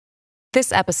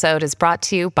This episode is brought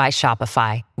to you by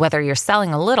Shopify. Whether you're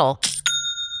selling a little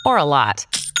or a lot,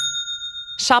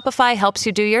 Shopify helps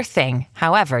you do your thing,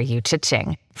 however you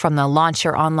cha-ching. From the launch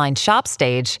your online shop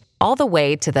stage, all the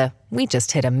way to the we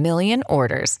just hit 1 million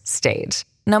orders stage.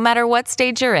 No matter what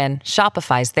stage you're in,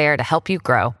 Shopify's there to help you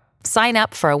grow. Sign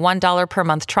up for a $1 per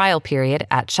month trial period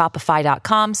at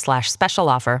shopify.com/special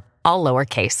offer, all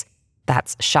lowercase.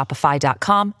 That's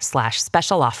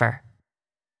shopify.com/special offer.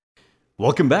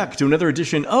 Welcome back to another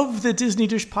edition of the Disney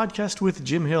Dish Podcast with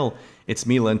Jim Hill. It's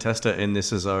me, Len Testa, and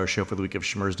this is our show for the week of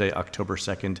Schmurz Day, October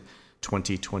 2nd,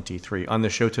 2023. On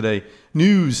the show today,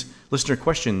 news, listener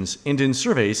questions, and in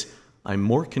surveys, I'm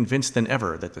more convinced than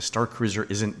ever that the Star Cruiser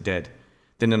isn't dead.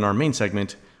 Then in our main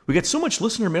segment, we get so much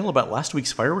listener mail about last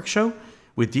week's fireworks show,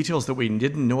 with details that we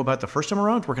didn't know about the first time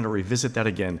around, we're going to revisit that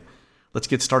again. Let's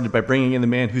get started by bringing in the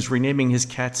man who's renaming his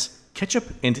cats Ketchup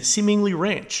and seemingly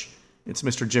Ranch. It's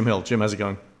Mr. Jim Hill. Jim, how's it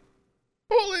going?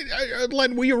 Well,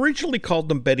 Len, we originally called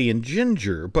them Betty and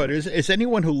Ginger, but is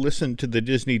anyone who listened to the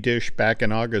Disney Dish back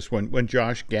in August when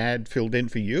Josh Gad filled in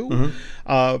for you,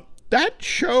 that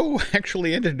show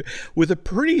actually ended with a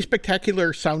pretty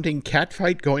spectacular sounding cat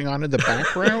fight going on in the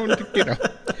background,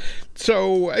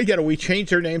 So, we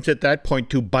changed their names at that point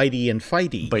to Bitey and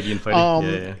Fighty. Bitey and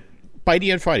Fighty, yeah.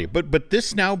 Bitey and Fighty. But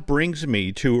this now brings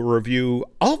me to a review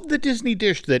of the Disney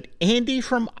Dish that Andy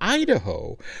from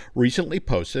Idaho recently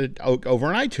posted over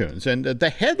on iTunes. And the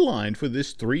headline for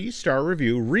this 3-star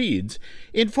review reads,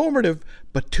 "Informative,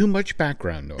 but too much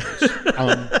background noise."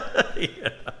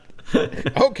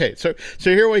 Okay, so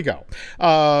here we go.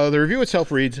 The review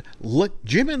itself reads,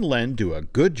 Jim and Len do a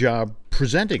good job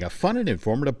presenting a fun and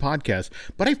informative podcast,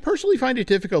 but I personally find it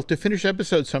difficult to finish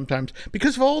episodes sometimes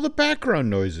because of all the background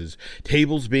noises.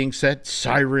 Tables being set,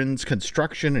 sirens,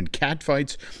 construction, and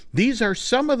catfights. These are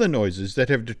some of the noises that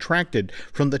have detracted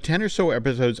from the 10 or so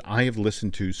episodes I have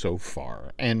listened to so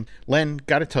far. And Len,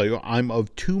 gotta tell you, I'm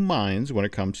of two minds when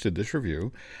it comes to this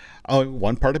review.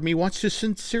 One part of me wants to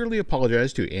sincerely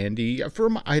apologize to Andy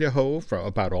from Idaho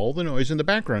about all the noise in the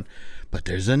background, but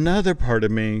there's another part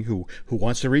of me who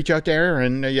wants to reach out to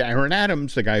Aaron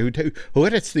Adams, the guy who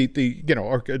edits the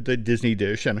Disney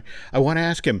Dish, and I want to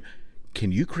ask him,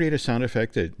 can you create a sound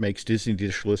effect that makes Disney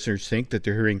Dish listeners think that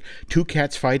they're hearing two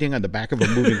cats fighting on the back of a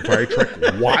moving fire truck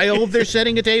while they're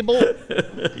setting a table?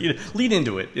 Lean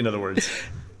into it, in other words.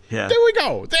 Yeah. There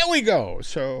we go.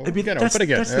 So, but again, that's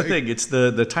the thing. It's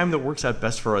the time that works out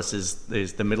best for us is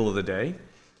the middle of the day,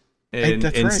 and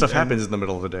right. Stuff happens in the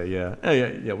middle of the day.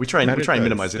 Yeah. We try and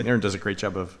minimize it. And Aaron does a great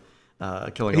job of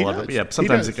killing a lot of it. Yeah,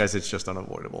 sometimes guys, it's just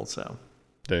unavoidable. So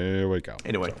there we go.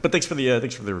 Anyway, but thanks for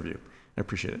the review. I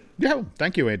appreciate it. Yeah,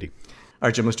 thank you, Andy. All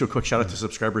right, Jim. Let's do a quick shout out to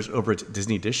subscribers over at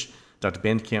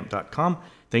DisneyDish.bandcamp.com.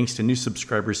 Thanks to new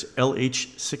subscribers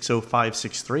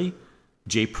LH60563,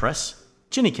 J Press,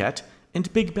 Jenny Cat,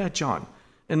 and Big Bad John,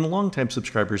 and longtime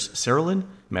subscribers Sarah Lynn,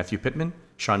 Matthew Pittman,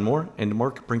 Sean Moore, and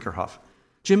Mark Brinkerhoff.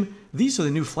 Jim, these are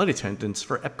the new flight attendants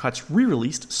for Epcot's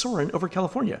re-released Soarin' over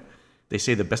California. They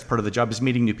say the best part of the job is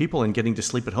meeting new people and getting to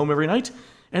sleep at home every night,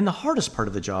 and the hardest part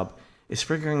of the job is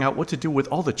figuring out what to do with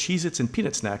all the Cheez-Its and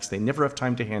peanut snacks they never have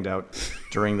time to hand out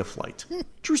during the flight.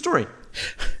 True story.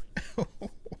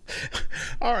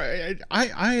 All right.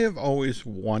 I have always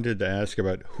wanted to ask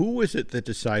about who was it that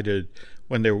decided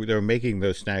when they were making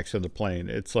those snacks on the plane.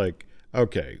 It's like,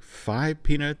 okay, 5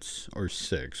 peanuts or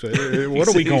 6? What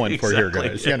are we going for here,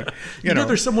 guys? Yeah. You know,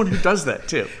 there's someone who does that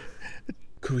too.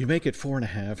 Could we make it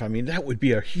 4.5? I mean, that would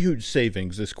be a huge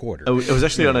savings this quarter. Oh, it was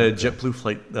actually on a JetBlue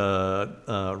flight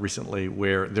recently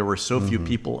where there were so few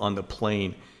people on the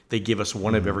plane, they gave us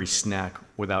one of every snack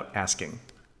without asking.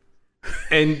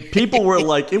 And people were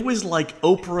like, it was like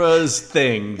Oprah's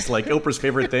things, like Oprah's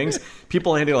favorite things.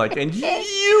 People handing like, and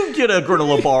you get a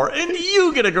granola bar, and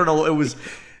you get a granola. It was,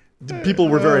 people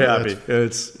were very happy.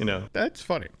 It's, That's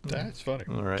funny. That's funny.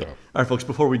 All right. All right, folks,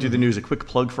 before we do the news, a quick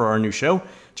plug for our new show.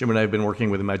 Jim and I have been working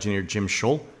with Imagineer Jim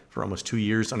Scholl for almost 2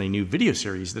 years on a new video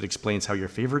series that explains how your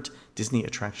favorite Disney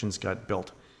attractions got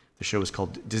built. The show is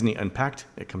called Disney Unpacked.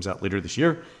 It comes out later this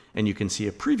year, and you can see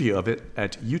a preview of it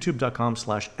at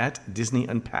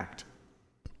youtube.com/@DisneyUnpacked.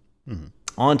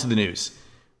 On to the news.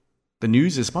 The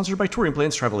news is sponsored by Touring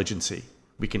Plans Travel Agency.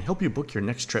 We can help you book your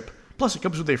next trip. Plus, it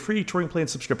comes with a free Touring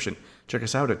Plans subscription. Check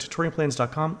us out at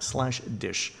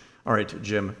touringplans.com/dish. All right,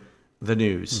 Jim, the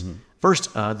news.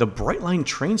 First, the Brightline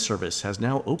train service has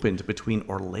now opened between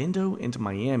Orlando and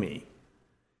Miami.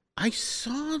 I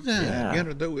saw that. Yeah.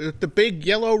 The big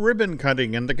yellow ribbon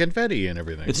cutting and the confetti and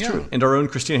everything. It's true. And our own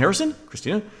Christina Harrison,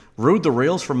 rode the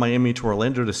rails from Miami to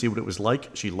Orlando to see what it was like.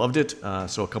 She loved it.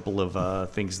 So a couple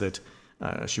of things that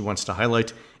she wants to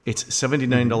highlight. It's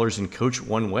 $79 in coach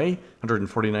one way,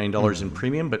 $149 in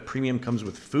premium, but premium comes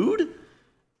with food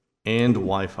and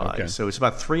Wi-Fi. Okay. So it's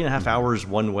about 3.5 hours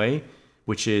one way,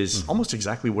 which is almost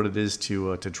exactly what it is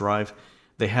to drive.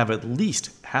 They have at least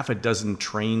half a dozen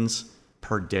trains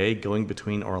per day going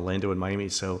between Orlando and Miami.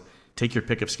 So take your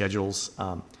pick of schedules.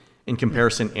 In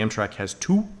comparison, Amtrak has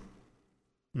 2.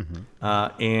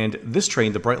 And this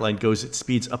train, the Brightline, goes at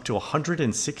speeds up to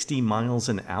 160 miles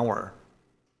an hour.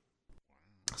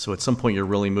 So at some point, you're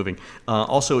really moving.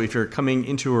 Also, if you're coming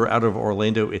into or out of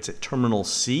Orlando, it's at Terminal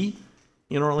C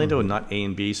in Orlando and not A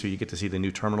and B. So you get to see the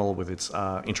new terminal with its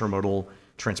intermodal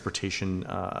transportation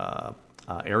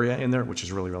area in there, which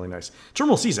is really, really nice.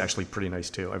 Terminal C is actually pretty nice,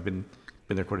 too. I've been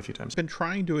there quite a few times. Been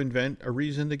trying to invent a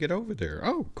reason to get over there.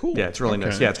 Oh, cool. Yeah, it's really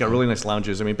nice. Yeah, it's got really nice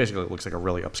lounges. I mean, basically, it looks like a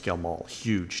really upscale mall.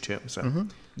 Huge, too. So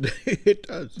It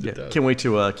does. yeah, can't wait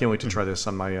to try this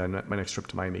on my next trip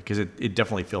to Miami, because it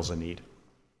definitely fills a need.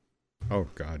 Oh,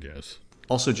 God, yes.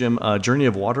 Also, Jim, Journey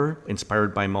of Water,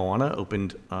 inspired by Moana,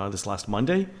 opened this last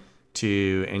Monday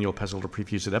to annual pass holder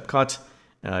previews at Epcot.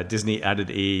 Disney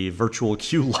added a virtual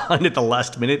queue line at the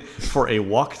last minute for a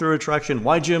walkthrough attraction.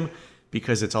 Why, Jim?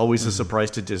 Because it's always a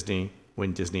surprise to Disney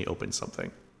when Disney opens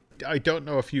something. I don't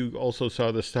know if you also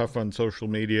saw the stuff on social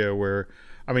media where,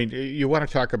 I mean, you want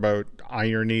to talk about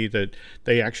irony that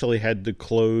they actually had to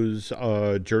close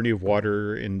Journey of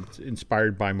Water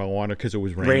inspired by Moana because it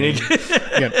was raining.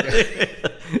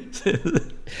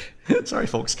 Sorry,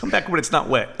 folks. Come back when it's not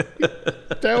wet.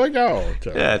 There we go.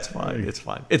 Yeah, it's fine. It's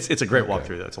fine. It's a great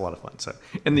walkthrough, though. It's a lot of fun. So,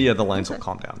 and the lines will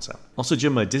calm down. So, also,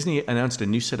 Jim, Disney announced a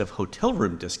new set of hotel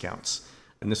room discounts,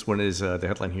 and this one is the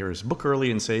headline here is book early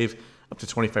and save up to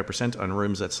 25% on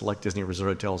rooms at select Disney resort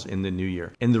hotels in the new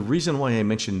year. And the reason why I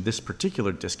mentioned this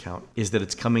particular discount is that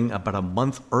it's coming about a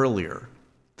month earlier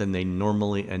than they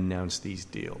normally announce these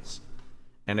deals.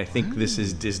 And I think this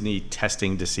is Disney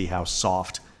testing to see how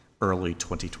soft early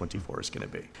 2024 is going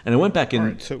to be. And I went back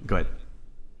and go ahead.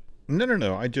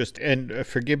 No. I just, and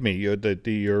forgive me,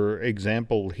 your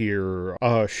example here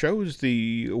shows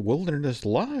the Wilderness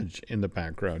Lodge in the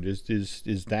background.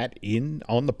 Is that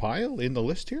on the pile in the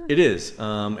list here? It is,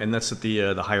 and that's at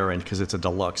the higher end because it's a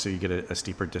deluxe, so you get a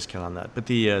steeper discount on that. But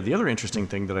the other interesting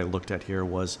thing that I looked at here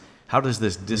was how does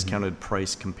this discounted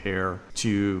price compare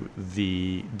to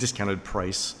the discounted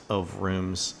price of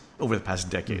rooms over the past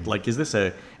decade? Like, is this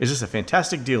a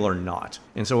fantastic deal or not?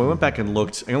 And so I went back and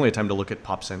looked. I only had time to look at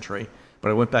Pop Century, but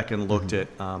I went back and looked at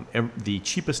the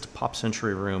cheapest Pop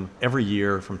Century room every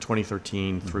year from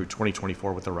 2013 through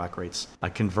 2024 with the rack rates. I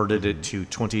converted it to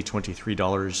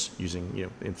 $2023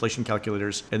 using inflation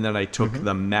calculators, and then I took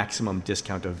the maximum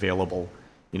discount available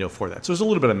for that. So there's a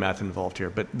little bit of math involved here,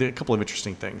 but a couple of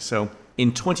interesting things. So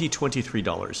in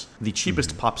 $2023, the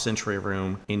cheapest Pop Century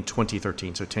room in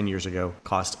 2013, so 10 years ago,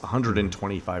 cost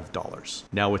 $125.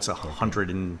 Now it's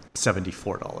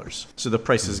 $174. So the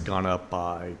price has gone up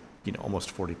by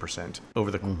almost 40%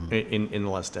 over the in the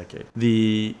last decade.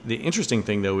 The interesting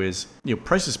thing though is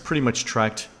prices pretty much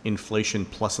tracked inflation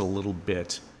plus a little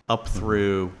bit up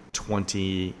through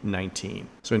 2019.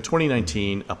 So in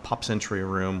 2019, a Pop Century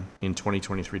room in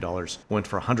 $2023 went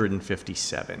for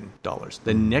 $157.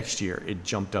 The next year, it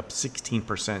jumped up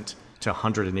 16% to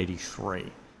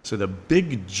 $183. So the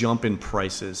big jump in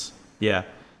prices,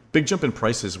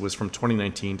 was from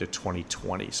 2019 to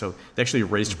 2020. So they actually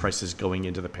raised prices going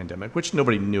into the pandemic, which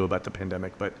nobody knew about the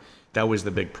pandemic, but that was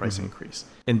the big price increase.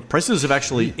 And prices have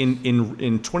actually,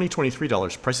 in 2023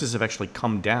 dollars, prices have actually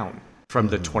come down from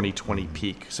the 2020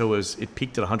 peak. So it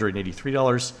peaked at $183. In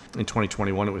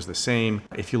 2021, it was the same.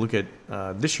 If you look at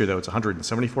this year, though, it's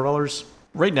 $174.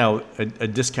 Right now, a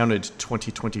discounted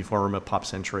 2024 room at Pop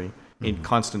Century in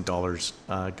constant dollars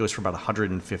goes for about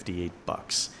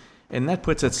 $158. And that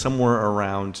puts it somewhere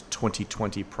around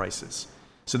 2020 prices.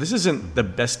 So this isn't the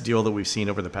best deal that we've seen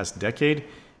over the past decade.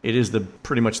 It is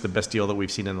pretty much the best deal that we've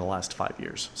seen in the last 5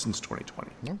 years, since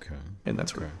 2020. Okay. And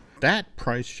that's right. That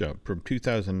price jump from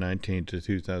 2019 to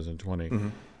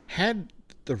 2020, had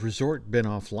the resort been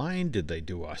offline? Did they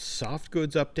do a soft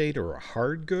goods update or a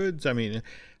hard goods? I mean,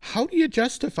 how do you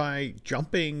justify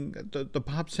jumping the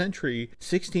Pop Century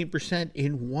 16%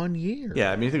 in 1 year?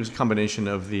 Yeah, I mean, I think it was a combination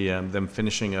of the them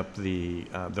finishing up the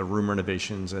room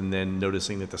renovations and then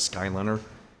noticing that the Skyliner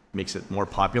makes it more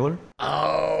popular.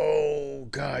 Oh,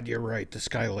 God, you're right. The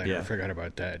Skyliner. Yeah. I forgot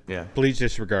about that. Yeah. Please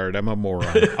disregard. I'm a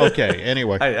moron. Okay,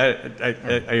 anyway.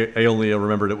 I only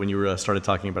remembered it when you started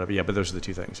talking about it. But yeah, but those are the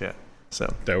two things. Yeah.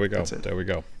 So there we go. That's it. There we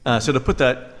go. So to put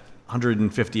that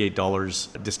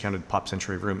 $158 discounted Pop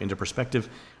Century room into perspective.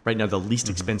 Right now, the least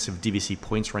expensive DVC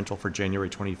points rental for January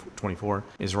 2024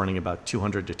 is running about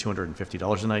 $200 to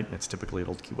 $250 a night. It's typically at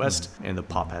Old Key West, and the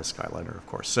Pop has Skyliner, of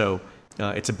course. So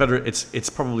it's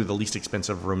probably the least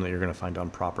expensive room that you're going to find on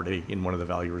property in one of the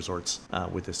value resorts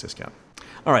with this discount.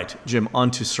 All right, Jim,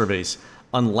 on to surveys.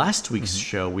 On last week's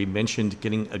show, we mentioned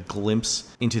getting a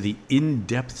glimpse into the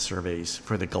in-depth surveys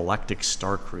for the Galactic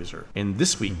Star Cruiser. And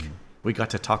this week, we got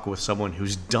to talk with someone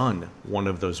who's done one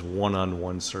of those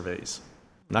one-on-one surveys.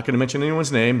 I'm not going to mention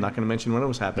anyone's name, not going to mention when it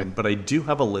was happening, but I do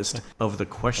have a list of the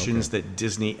questions that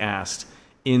Disney asked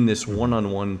in this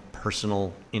one-on-one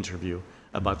personal interview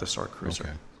about the Star Cruiser.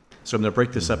 Okay. So I'm going to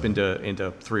break this up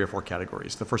into 3 or 4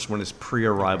 categories. The first one is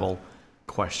pre-arrival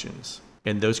questions.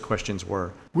 And those questions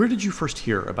were, where did you first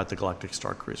hear about the Galactic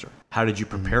Star Cruiser? How did you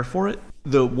prepare for it?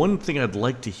 The one thing I'd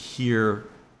like to hear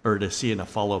or to see in a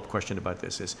follow-up question about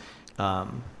this is,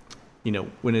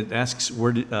 when it asks,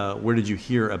 where did you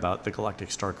hear about the Galactic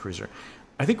Star Cruiser?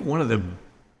 I think one of the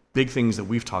big things that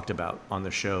we've talked about on the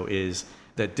show is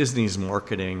that Disney's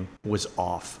marketing was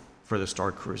off for the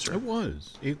Star Cruiser. It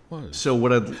was. So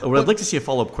what I'd like to see a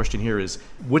follow-up question here is,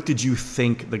 what did you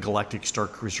think the Galactic Star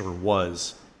Cruiser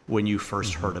was when you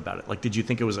first heard about it? Like, did you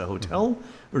think it was a hotel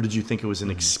or did you think it was an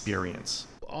experience?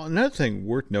 Another thing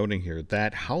worth noting here,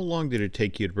 that how long did it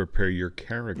take you to prepare your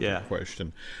character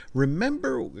question?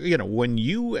 Remember, when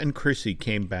you and Chrissy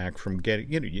came back from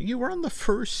getting, you were on the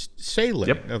first sailing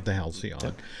of the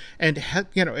Halcyon. And,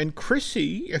 and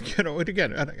Chrissy, and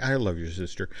again, I love your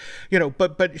sister,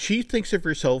 but she thinks of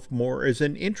herself more as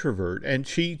an introvert. And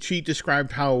she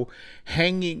described how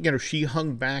she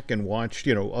hung back and watched,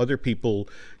 other people,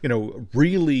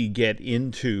 really get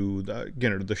into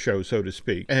the show, so to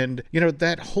speak. And,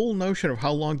 that whole notion of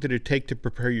how long did it take to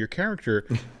prepare your character,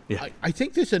 I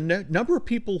think there's a number of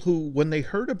people who, when they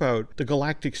heard about the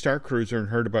Galactic Star Cruiser and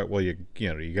heard about, well, you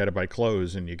got to buy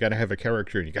clothes and you got to have a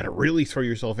character and you got to really throw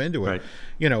yourself into it.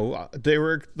 Right. They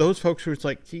were those folks who was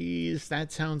like, geez,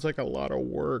 that sounds like a lot of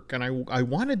work, and I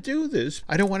want to do this.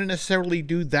 I don't want to necessarily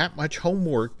do that much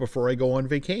homework before I go on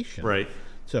vacation. Right.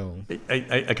 So I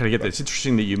kind of get that. It's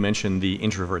interesting that you mentioned the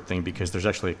introvert thing because there's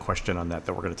actually a question on that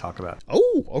we're going to talk about.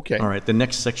 Oh, okay. All right. The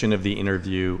next section of the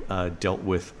interview dealt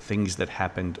with things that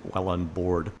happened while on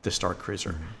board the Star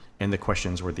Cruiser. And the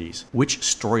questions were these. Which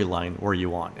storyline were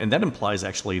you on? And that implies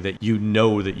actually that you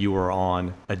know that you were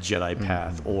on a Jedi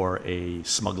path or a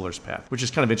smuggler's path, which is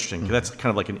kind of interesting because that's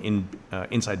kind of like an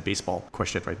inside baseball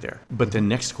question right there. But the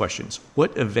next questions,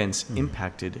 what events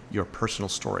impacted your personal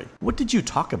story? What did you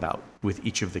talk about with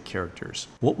each of the characters?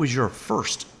 What was your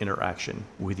first interaction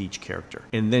with each character?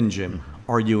 And then, Jim,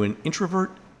 are you an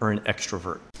introvert or an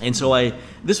extrovert? And so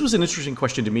this was an interesting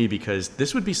question to me because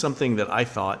this would be something that I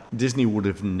thought Disney would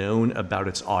have known about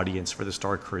its audience for the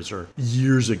Star Cruiser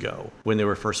years ago when they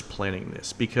were first planning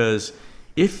this. Because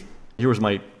here was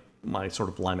my sort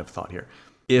of line of thought here.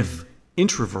 If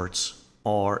introverts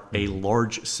are a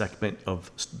large segment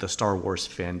of the Star Wars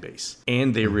fan base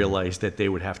and they realized that they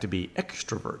would have to be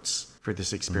extroverts for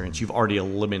this experience, you've already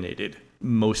eliminated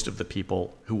most of the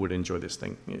people who would enjoy this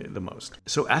thing the most.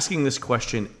 So asking this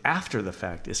question after the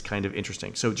fact is kind of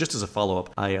interesting. So just as a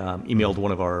follow-up, I emailed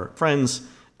one of our friends,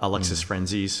 Alexis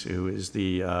Franzese, who is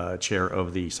the chair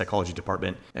of the psychology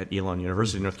department at Elon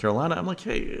University, North Carolina. I'm like,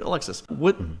 hey, Alexis,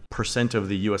 what percent of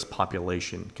the U.S.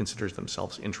 population considers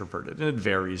themselves introverted? And it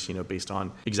varies, based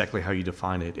on exactly how you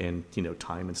define it and,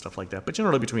 time and stuff like that. But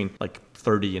generally between like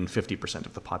 30 and 50%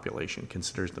 of the population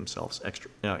considers themselves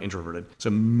introverted. So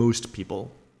most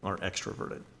people are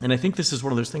extroverted. And I think this is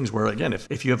one of those things where, again,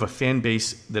 if you have a fan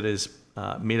base that is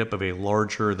made up of a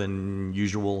larger than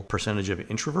usual percentage of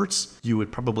introverts, you would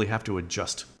probably have to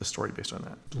adjust the story based on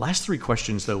that. The last 3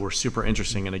 questions, though, were super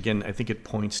interesting. And again, I think it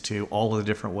points to all of the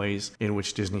different ways in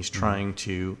which Disney's trying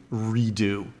to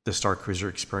redo the Star Cruiser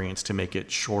experience to make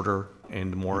it shorter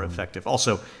and more effective.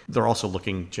 Also, they're also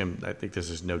looking, Jim, I think this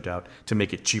is no doubt, to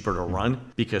make it cheaper to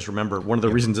run. Because remember, one of the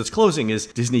reasons it's closing is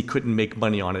Disney couldn't make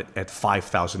money on it at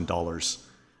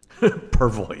 $5,000 per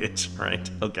voyage, right?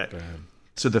 Okay.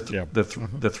 So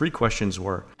the 3 questions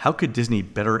were, how could Disney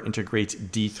better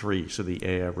integrate D3, so the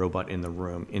AI robot in the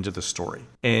room, into the story?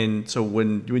 And so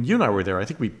when you and I were there, I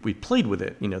think we played with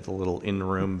it, the little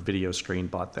in-room video screen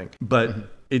bot thing. But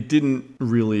it didn't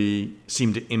really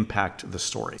seem to impact the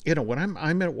story. When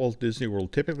I'm at Walt Disney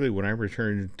World, typically when I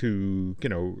return to,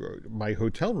 my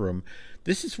hotel room,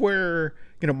 this is where,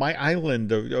 my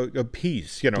island of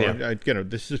peace, Yeah.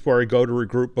 this is where I go to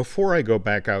regroup before I go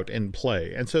back out and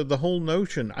play. And so the whole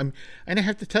notion, and I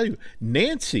have to tell you,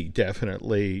 Nancy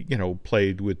definitely,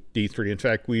 played with D3. In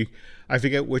fact, I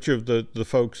forget which of the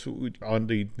folks on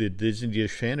the Disney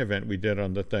Dish fan event we did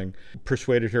on the thing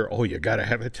persuaded her, you got to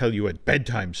have it tell you a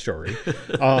bedtime story.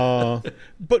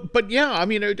 But yeah,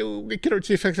 it's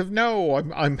the effects of, no,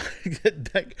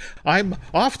 I'm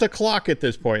off the clock at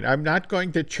this point. I'm not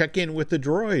going to check in with the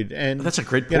droid. And that's a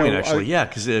great point, actually. Yeah,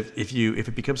 because if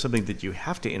it becomes something that you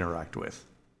have to interact with,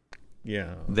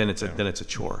 then it's a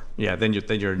chore. Yeah, then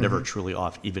you're never truly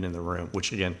off, even in the room.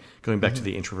 Which again, going back to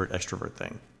the introvert extrovert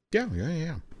thing.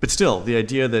 Yeah. But still, the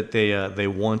idea that they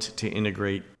want to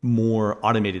integrate more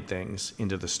automated things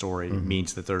into the story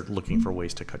means that they're looking for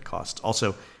ways to cut costs.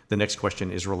 Also, the next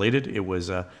question is related. It was,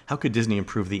 how could Disney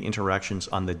improve the interactions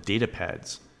on the data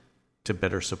pads to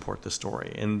better support the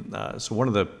story? And so one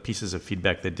of the pieces of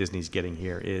feedback that Disney's getting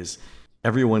here is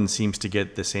everyone seems to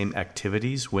get the same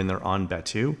activities when they're on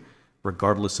Batuu,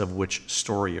 regardless of which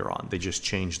story you're on. They just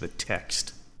change the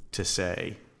text to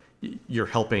say, you're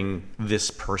helping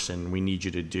this person, we need you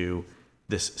to do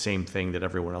this same thing that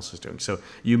everyone else is doing. So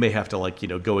you may have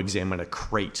to go examine a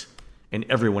crate, and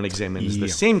everyone examines the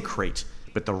same crate,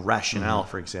 but the rationale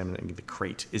for examining the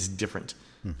crate is different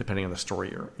depending on the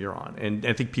story you're on. And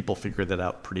I think people figure that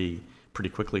out pretty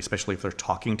quickly, especially if they're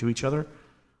talking to each other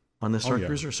on the Star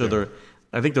Cruiser. So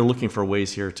I think they're looking for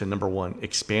ways here to, number one,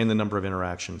 expand the number of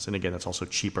interactions. And again, that's also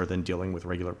cheaper than dealing with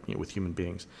with human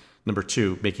beings. Number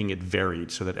two, making it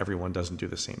varied so that everyone doesn't do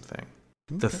the same thing.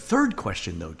 Okay. The third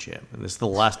question, though, Jim, and this is the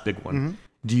last big one,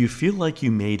 do you feel like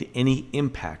you made any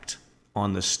impact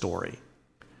on the story?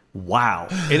 Wow.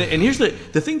 And here's the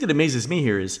thing that amazes me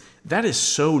here is that is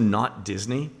so not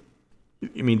Disney.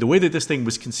 The way that this thing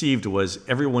was conceived was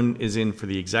everyone is in for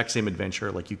the exact same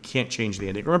adventure. You can't change the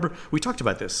ending. Remember, we talked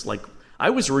about this.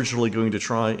 I was originally going to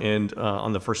try and,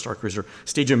 on the first Star Cruiser,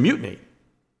 stage a mutiny.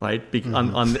 Right,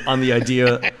 on the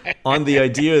idea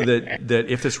that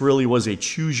if this really was a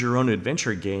choose your own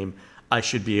adventure game, I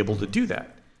should be able to do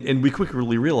that. And we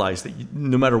quickly realized that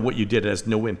no matter what you did, it has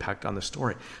no impact on the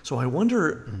story. So I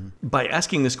wonder, by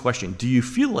asking this question, do you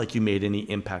feel like you made any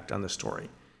impact on the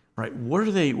story? Right? What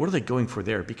are they going for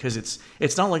there? Because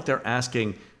it's not like they're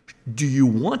asking, do you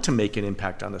want to make an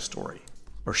impact on the story?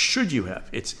 Or should you have?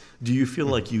 It's, do you feel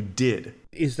like you did?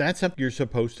 Is that something you're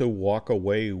supposed to walk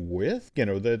away with?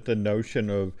 The notion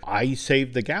of, I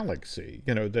saved the galaxy,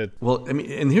 that... Well,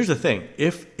 and here's the thing.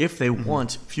 If they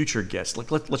want future guests,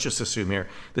 let's just assume here,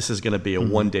 this is going to be a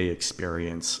one-day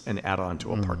experience, an add-on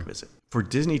to a park visit. For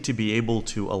Disney to be able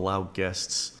to allow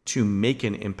guests to make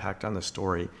an impact on the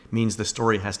story means the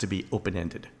story has to be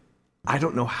open-ended. I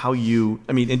don't know how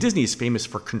and Disney is famous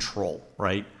for control,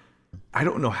 right? I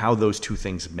don't know how those two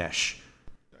things mesh.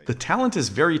 The talent is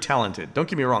very talented. Don't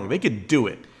get me wrong. They could do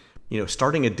it.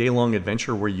 Starting a day-long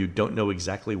adventure where you don't know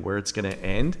exactly where it's going to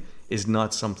end is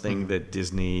not something that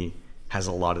Disney has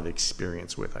a lot of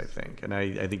experience with, I think. And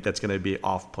I think that's going to be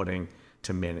off-putting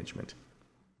to management.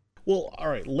 Well, all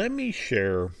right, let me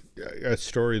share a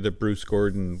story that Bruce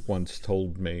Gordon once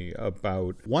told me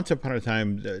about. Once upon a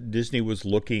time, Disney was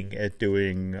looking at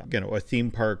doing,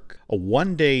 a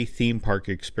one-day theme park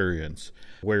experience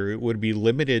where it would be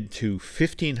limited to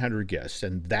 1,500 guests,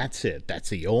 and that's it. That's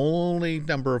the only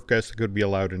number of guests that could be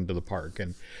allowed into the park.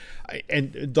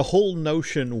 And the whole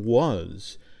notion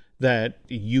was that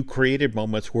you created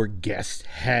moments where guests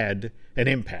had an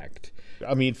impact.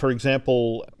 For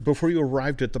example, before you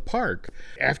arrived at the park,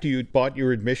 after you bought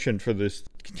your admission for this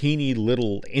teeny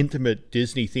little intimate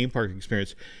Disney theme park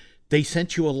experience, they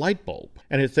sent you a light bulb.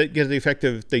 And it's the effect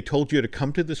of, they told you to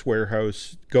come to this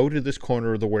warehouse, go to this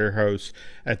corner of the warehouse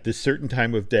at this certain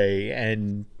time of day,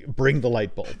 and bring the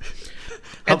light bulb.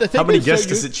 How many guests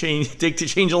does it take to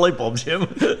change a light bulb, Jim?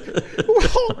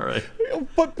 Well, all right.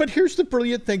 But here's the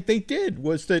brilliant thing they did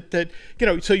was that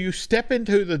so you step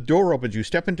into the door opens, you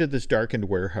step into this darkened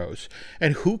warehouse,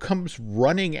 and who comes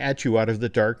running at you out of the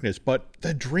darkness but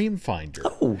the Dreamfinder?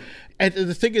 Oh. And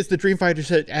the thing is, the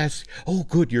Dreamfinder asks, "Oh,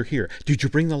 good, you're here. Did you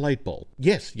bring the light bulb?"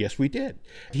 Yes, we did.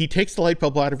 He takes the light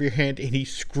bulb out of your hand and he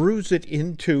screws it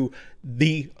into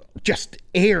the just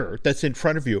air that's in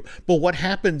front of you. But what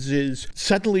happens is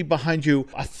suddenly behind you,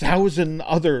 1,000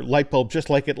 other light bulbs just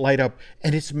like it light up,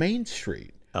 and it's Main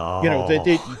Street. Oh.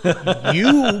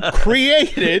 You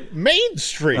created Main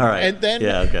Street. All right. And then,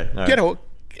 yeah, okay. All right.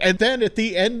 And then at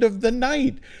the end of the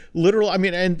night,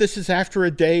 and this is after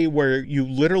a day where you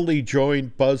literally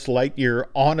joined Buzz Lightyear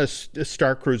on a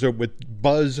Star Cruiser with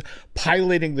Buzz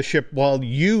piloting the ship while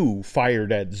you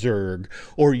fired at Zurg,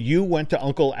 or you went to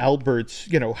Uncle Albert's,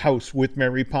 house with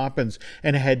Mary Poppins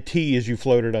and had tea as you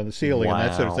floated on the ceiling and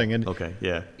that sort of thing. And okay,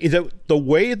 yeah. The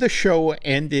way the show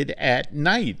ended at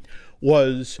night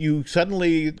was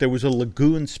there was a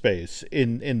lagoon space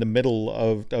in the middle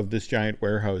of this giant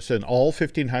warehouse, and all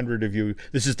 1,500 of you,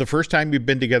 this is the first time you've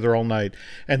been together all night,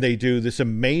 and they do this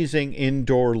amazing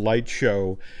indoor light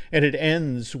show, and it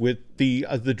ends with the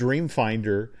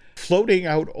Dreamfinder floating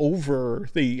out over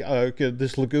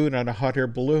this lagoon on a hot air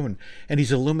balloon, and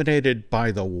he's illuminated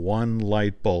by the one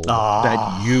light bulb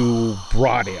that you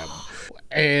brought him.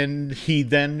 And he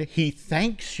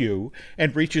thanks you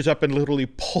and reaches up and literally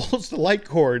pulls the light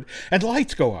cord and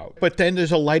lights go out. But then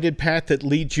there's a lighted path that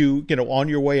leads you, on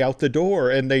your way out the door.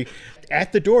 And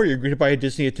at the door, you're greeted by a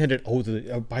Disney attendant.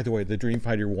 By the way, the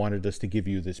Dreamfinder wanted us to give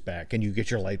you this back, and you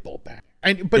get your light bulb back.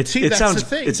 That's the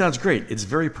thing. It sounds great. It's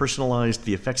very personalized.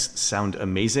 The effects sound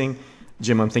amazing.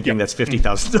 Jim, I'm thinking that's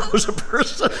 $50,000 a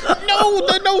person.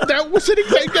 No, that wasn't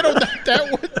exactly.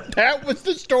 That was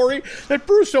the story that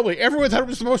Bruce told me. Everyone thought it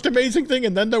was the most amazing thing,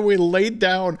 and then we laid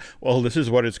down. Well, this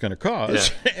is what it's going to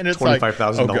cost, and it's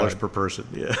 $25,000 per person.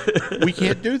 Yeah, we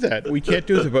can't do that.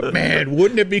 But man,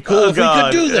 wouldn't it be cool if we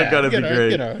could do that? That's got to be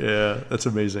great. Yeah, that's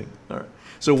amazing. All right.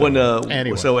 So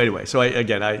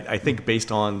I think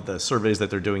based on the surveys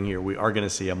that they're doing here, we are going to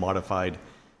see a modified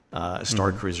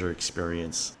Star Cruiser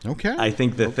experience. Okay. I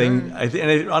think the thing,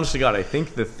 honestly, God, I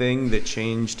think the thing that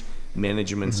changed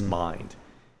management's mind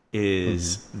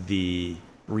is the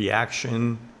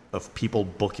reaction of people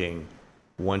booking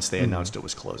once they announced it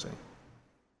was closing.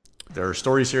 There are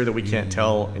stories here that we can't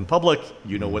tell in public.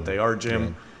 You know what they are,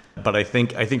 Jim. Yeah. But I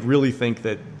really think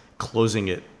that closing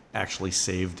it actually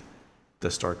saved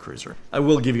the Star Cruiser. I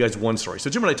will give you guys one story. So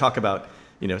Jim and I talk about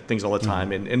things all the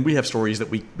time, and we have stories that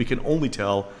we can only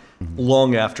tell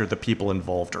long after the people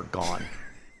involved are gone.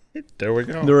 There we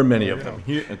go. There are many of them.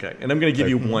 Okay, and I'm going to give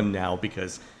you one now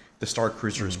because the Star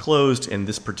Cruiser is closed, and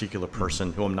this particular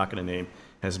person, who I'm not going to name,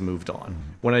 has moved on.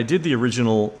 When I did the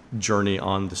original journey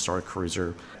on the Star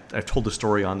Cruiser, I've told the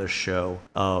story on this show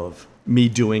of me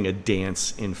doing a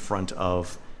dance in front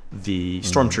of the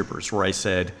stormtroopers, where I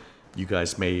said, "You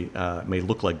guys may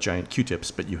look like giant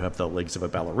Q-tips, but you have the legs of a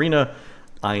ballerina."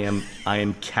 I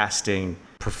am casting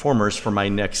performers for my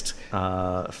next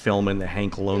film in the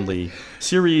Hank Lonely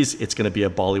series. It's going to be a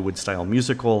Bollywood-style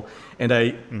musical. And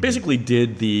I basically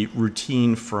did the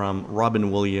routine from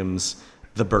Robin Williams'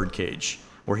 The Birdcage,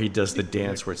 where he does the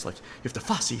dance where it's like, you have to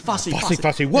fussy.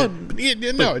 One.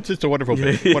 No, it's just a wonderful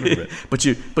bit. Wonderful bit. But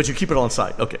you keep it on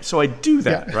side. Okay, so I do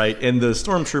that, right? And the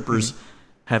stormtroopers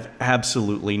have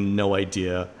absolutely no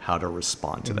idea how to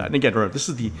respond to that. And again, remember, this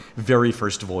is the very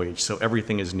first voyage, so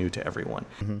everything is new to everyone.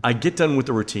 I get done with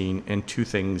the routine, and two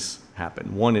things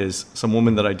happen. One is some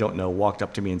woman that I don't know walked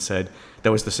up to me and said,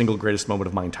 "That was the single greatest moment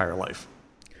of my entire life."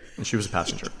 And she was a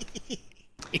passenger.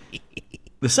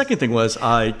 The second thing was,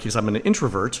 because I'm an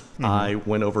introvert, I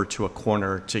went over to a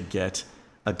corner to get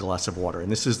a glass of water. And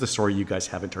this is the story you guys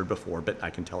haven't heard before, but I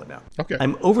can tell it now. Okay.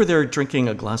 I'm over there drinking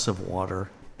a glass of water,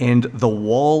 and the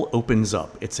wall opens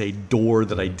up. It's a door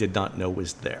that I did not know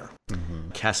was there.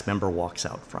 Cast member walks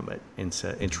out from it and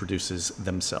introduces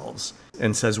themselves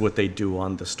and says what they do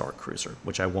on the Star Cruiser,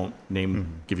 which I won't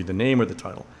give you the name or the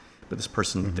title. But this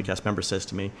person, the cast member, says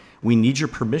to me, "We need your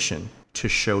permission to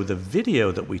show the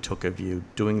video that we took of you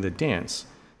doing the dance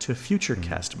to future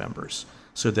cast members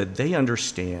so that they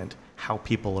understand how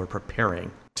people are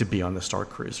preparing to be on the Star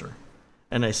Cruiser."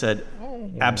 And I said,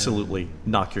 absolutely,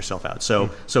 knock yourself out. So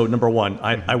number one,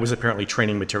 I was apparently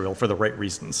training material for the right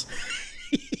reasons.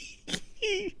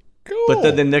 Cool. But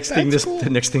then the next thing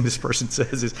this person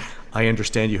says is, "I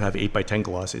understand you have 8x10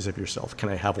 glosses of yourself. Can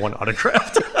I have one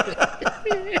autographed?"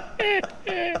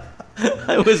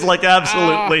 I was like,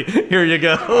 absolutely. Here you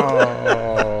go.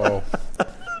 Oh,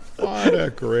 what a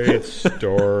great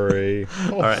story.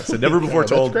 All right, so never before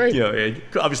told. I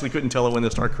obviously couldn't tell it when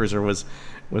the Star Cruiser was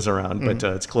around, but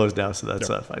it's closed now, so that's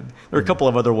fine. There are a couple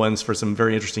of other ones for some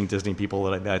very interesting Disney people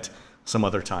that I met some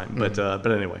other time, but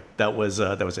anyway, that was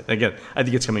it. Again, I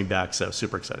think it's coming back, so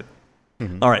super excited.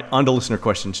 All right, on to listener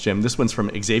questions, Jim. This one's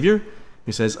from Xavier,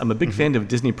 who says, "I'm a big fan of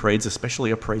Disney parades,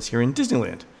 especially a parades here in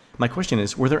Disneyland. My question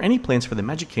is, were there any plans for the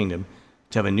Magic Kingdom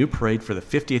to have a new parade for the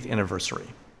 50th anniversary?"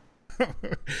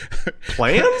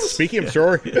 Plans? Speaking of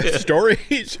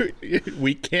stories,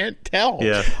 we can't tell.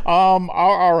 Yeah.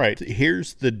 All right.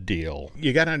 Here's the deal.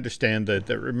 You got to understand that,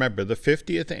 remember, the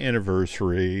 50th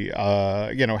anniversary,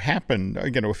 happened,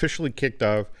 officially kicked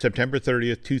off September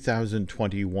 30th,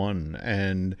 2021.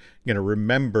 And,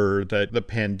 remember that the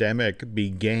pandemic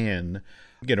began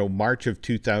March of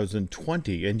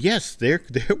 2020. And yes, there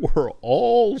were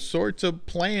all sorts of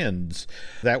plans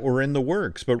that were in the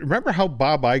works. But remember how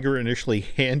Bob Iger initially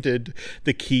handed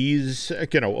the keys,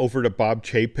 over to Bob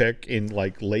Chapek in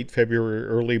like late February,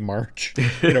 early March?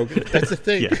 That's the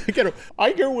thing. Yeah.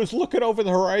 Iger was looking over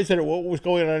the horizon at what was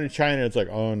going on in China. It's like,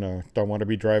 oh no, don't want to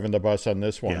be driving the bus on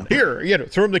this one. Yeah. Here,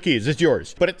 throw him the keys. It's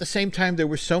yours. But at the same time, there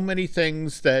were so many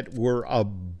things that were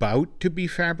about to be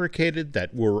fabricated,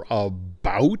 that were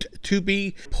about to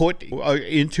be put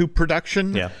into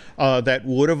production, that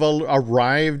would have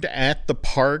arrived at the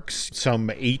parks some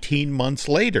 18 months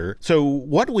later. So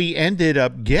what we ended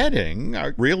up getting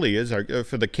really is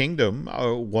for the Kingdom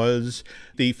was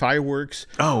the fireworks.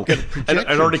 Oh,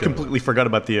 I'd already completely forgot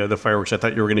about the fireworks. I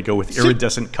thought you were going to go with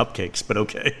iridescent cupcakes, but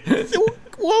okay.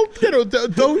 Well,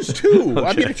 those two. Okay.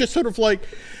 I mean, it's just sort of like,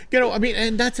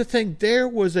 and that's the thing. There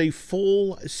was a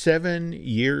full 7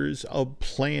 years of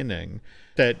planning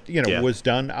that, was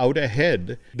done out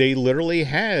ahead. They literally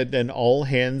had an all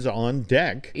hands on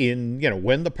deck in,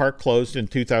 when the park closed in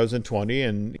 2020.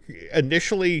 And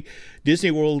initially, Disney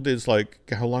World is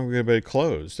like, how long are we going to be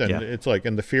closed? And it's like,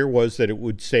 and the fear was that it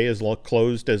would stay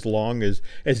closed as long as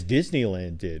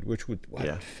Disneyland did, which would,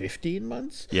 15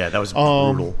 months? Yeah, that was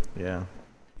brutal.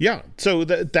 Yeah, so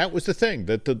that was the thing.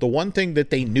 That the one thing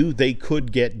that they knew they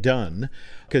could get done,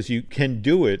 because you can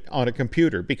do it on a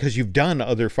computer, because you've done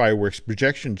other fireworks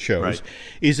projection shows,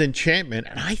 is Enchantment.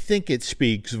 And I think it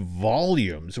speaks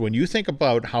volumes when you think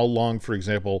about how long, for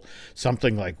example,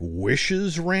 something like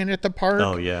Wishes ran at the park.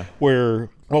 Oh, yeah. Where,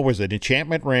 what was it?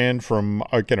 Enchantment ran from,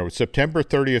 September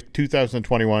 30th,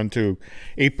 2021 to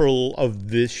April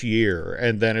of this year.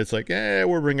 And then it's like,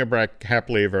 we're bringing back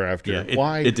Happily Ever After. Yeah,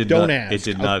 Why? Don't ask.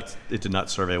 It did not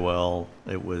survey well.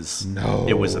 It was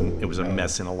a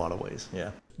mess in a lot of ways.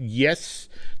 Yeah. Yes,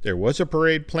 there was a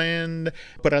parade planned,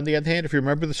 but on the other hand, if you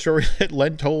remember the story that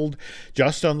Len told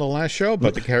just on the last show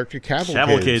about the character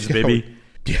cavalcades, baby.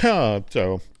 Yeah,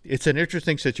 so it's an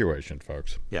interesting situation,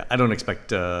 folks. Yeah, I don't expect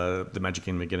the Magic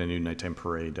Kingdom to get a new nighttime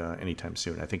parade anytime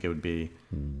soon. I think it would be...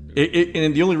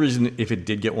 and the only reason, if it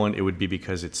did get one, it would be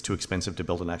because it's too expensive to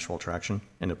build an actual attraction,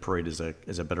 and a parade is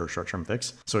a better short-term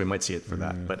fix. So we might see it for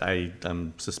that, but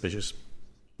I'm suspicious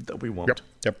that we won't.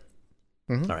 Yep.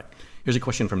 Mm-hmm. All right. Here's a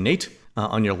question from Nate.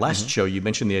 On your last show, you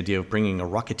mentioned the idea of bringing a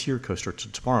Rocketeer coaster to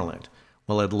Tomorrowland.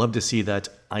 Well, I'd love to see that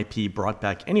IP brought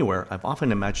back anywhere. I've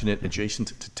often imagined it adjacent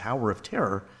to Tower of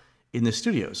Terror in the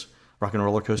studios. Rock and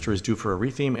Roller Coaster is due for a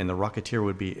retheme, and the Rocketeer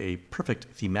would be a perfect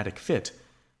thematic fit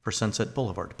for Sunset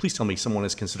Boulevard. Please tell me someone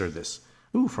has considered this.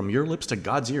 Ooh, from your lips to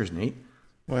God's ears, Nate.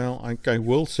 Well, I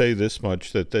will say this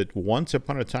much, that once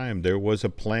upon a time there was a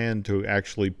plan to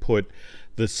actually put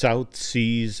the South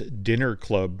Seas Dinner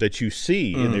Club that you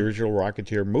see in the original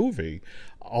Rocketeer movie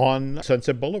on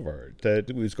Sunset Boulevard. That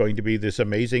it was going to be this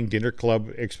amazing dinner club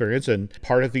experience, and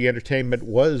part of the entertainment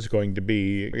was going to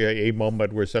be a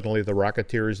moment where suddenly the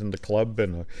Rocketeer is in the club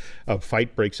and a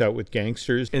fight breaks out with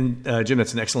gangsters. And Jim,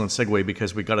 that's an excellent segue,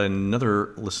 because we got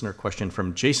another listener question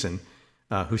from Jason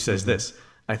who says this.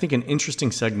 I think an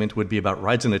interesting segment would be about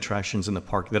rides and attractions in the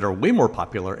park that are way more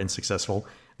popular and successful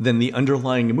than the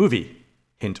underlying movie.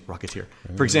 Hint, Rocketeer.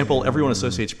 For example, everyone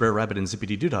associates Brer Rabbit and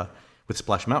Zippity Doo-Dah with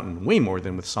Splash Mountain way more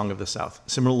than with Song of the South.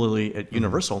 Similarly, at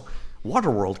Universal,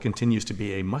 Waterworld continues to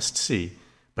be a must-see,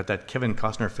 but that Kevin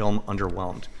Costner film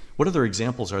underwhelmed. What other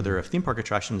examples are there of theme park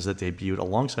attractions that debuted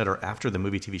alongside or after the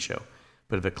movie TV show,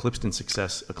 but have eclipsed in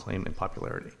success, acclaim, and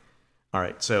popularity? All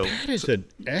right, so that is an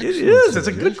excellent. It is. It's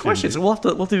a good question. So we'll have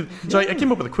to. So I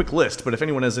came up with a quick list, but if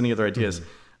anyone has any other ideas,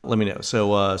 let me know.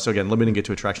 So again, limiting it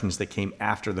to attractions that came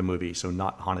after the movie, so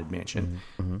not Haunted Mansion.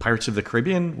 Pirates of the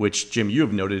Caribbean, which Jim, you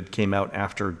have noted, came out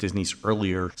after Disney's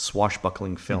earlier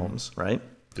swashbuckling films, right?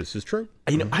 This is true.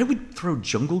 I would throw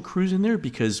Jungle Cruise in there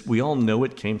because we all know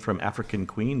it came from African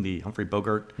Queen, the Humphrey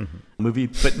Bogart movie,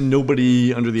 but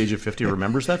nobody under the age of 50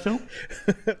 remembers that film.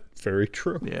 Very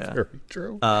true. Yeah. Very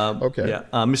true. Okay. Yeah.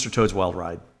 Mr. Toad's Wild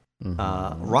Ride.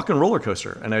 Rock and Roller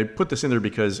Coaster. And I put this in there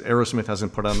because Aerosmith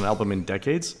hasn't put out an album in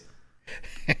decades.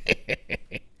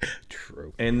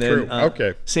 True. And then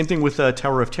Okay. Same thing with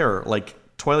Tower of Terror. Like,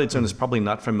 Twilight Zone is probably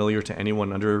not familiar to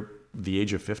anyone under the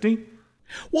age of 50.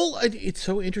 Well, it's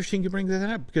so interesting you bring that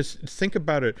up, because think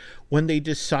about it. When they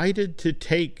decided to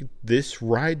take this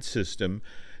ride system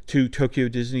to Tokyo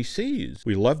Disney Seas.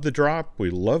 We love the drop. We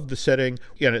love the setting.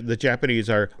 The Japanese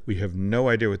we have no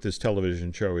idea what this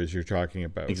television show is you're talking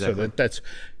about. Exactly. So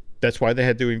that's why they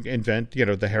had to invent,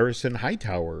 the Harrison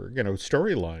Hightower,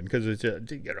 storyline, because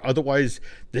otherwise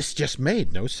this just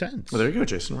made no sense. Well, there you go,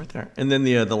 Jason, right there. And then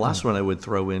the last one I would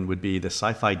throw in would be the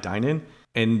Sci-Fi Dine-In.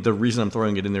 And the reason I'm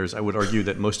throwing it in there is I would argue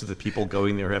that most of the people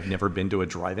going there have never been to a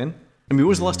drive-in. I mean, when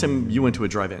was the last time you went to a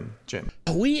drive-in, Jim?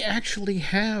 We actually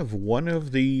have one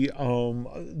of the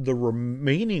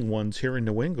remaining ones here in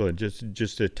New England,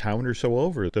 just a town or so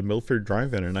over, the Milford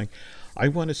Drive-In. And I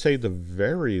want to say the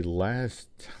very last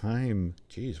time,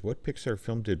 what Pixar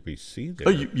film did we see there?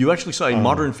 Oh, you actually saw a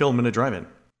modern film in a drive-in?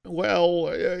 Well,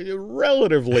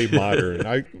 relatively modern.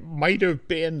 I might have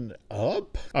been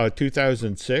Up,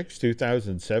 2006,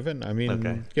 2007. I mean,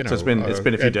 okay. So it's been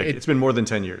a few decades. It's been more than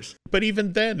 10 years. But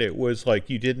even then, it was like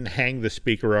you didn't hang the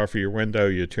speaker off of your window.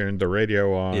 You turned the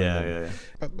radio on. Yeah.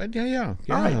 But yeah.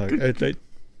 All right, good.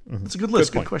 That's a good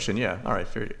list. Good question. Yeah. All right.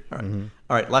 Fair. All right.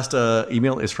 All right. Last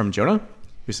email is from Jonah,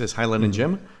 who says, "Hi, Len and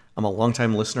Jim. I'm a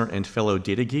longtime listener and fellow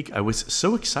data geek. I was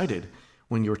so excited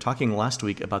when you were talking last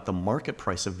week about the market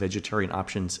price of vegetarian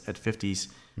options at 50's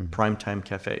Primetime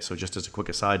Cafe." So just as a quick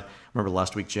aside, remember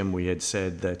last week, Jim, we had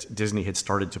said that Disney had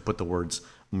started to put the words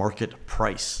market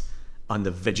price on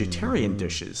the vegetarian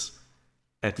dishes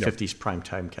at 50's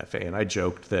Primetime Cafe. And I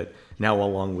joked that now,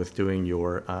 along with doing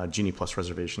your Genie Plus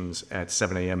reservations at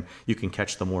 7 a.m., you can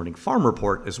catch the morning farm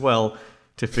report as well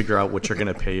to figure out what you're going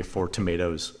to pay for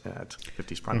tomatoes at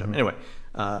 50's Primetime. Anyway,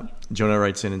 Jonah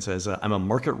writes in and says, "I'm a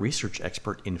market research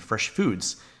expert in fresh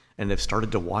foods and have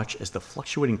started to watch as the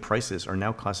fluctuating prices are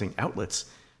now causing outlets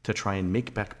to try and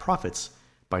make back profits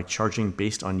by charging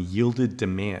based on yielded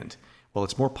demand. While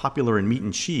it's more popular in meat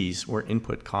and cheese, where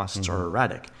input costs are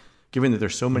erratic, given that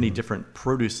there's so many different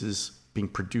produces being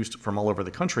produced from all over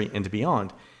the country and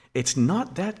beyond, it's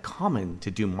not that common to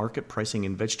do market pricing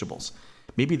in vegetables.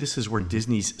 Maybe this is where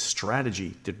Disney's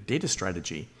strategy, the data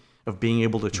strategy, of being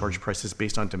able to charge prices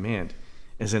based on demand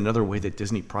is another way that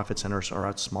Disney profit centers are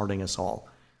outsmarting us all.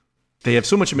 They have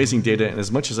so much amazing data, and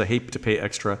as much as I hate to pay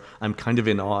extra, I'm kind of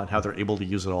in awe at how they're able to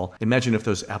use it all. Imagine if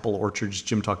those apple orchards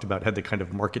Jim talked about had the kind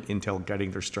of market intel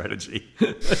guiding their strategy."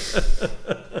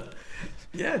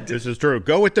 Yeah, this is true.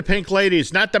 Go with the pink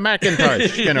ladies, not the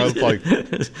Macintosh. Like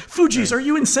Fuji's. Are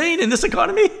you insane in this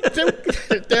economy?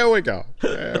 There we go.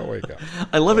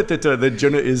 I love it that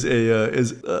Jonah is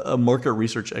a market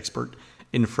research expert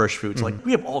in fresh foods. Like,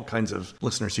 we have all kinds of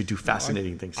listeners who do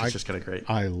fascinating things. It's just kind of great.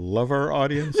 I love our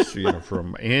audience,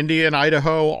 from Andy in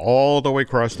Idaho all the way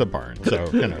across the barn. So,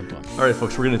 All right,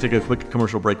 folks, we're going to take a quick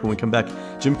commercial break. When we come back,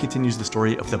 Jim continues the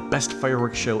story of the best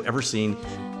fireworks show ever seen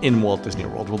in Walt Disney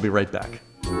World. We'll be right back.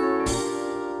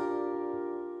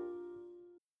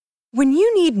 When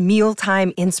you need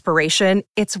mealtime inspiration,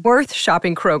 it's worth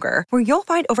shopping Kroger, where you'll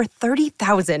find over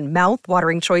 30,000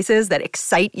 mouth-watering choices that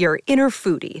excite your inner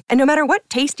foodie. And no matter what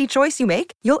tasty choice you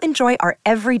make, you'll enjoy our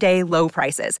everyday low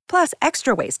prices, plus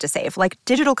extra ways to save, like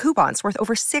digital coupons worth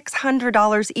over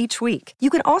 $600 each week. You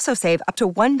can also save up to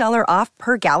 $1 off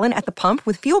per gallon at the pump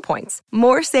with fuel points.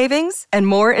 More savings and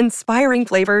more inspiring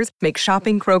flavors make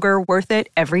shopping Kroger worth it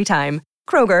every time.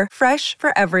 Kroger, fresh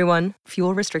for everyone.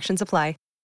 Fuel restrictions apply.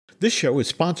 This show is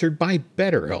sponsored by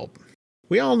BetterHelp.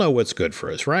 We all know what's good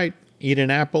for us, right? Eat an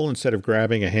apple instead of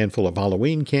grabbing a handful of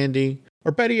Halloween candy.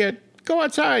 Or better yet, go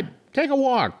outside, take a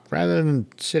walk, rather than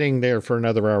sitting there for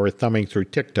another hour thumbing through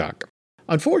TikTok.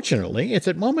 Unfortunately, it's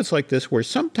at moments like this where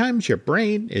sometimes your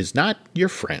brain is not your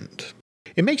friend.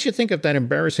 It makes you think of that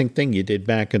embarrassing thing you did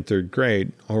back in 3rd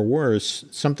grade, or worse,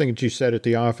 something that you said at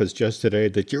the office just today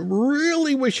that you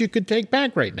really wish you could take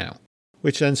back right now,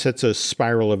 which then sets a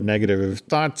spiral of negative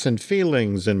thoughts and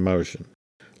feelings in motion.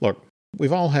 Look,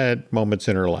 we've all had moments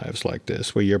in our lives like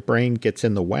this where your brain gets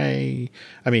in the way.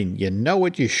 I mean, you know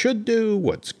what you should do,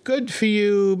 what's good for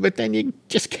you, but then you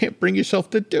just can't bring yourself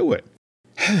to do it.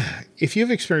 If you've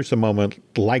experienced a moment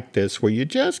like this where you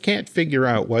just can't figure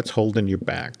out what's holding you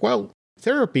back, well,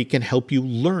 therapy can help you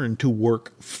learn to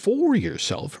work for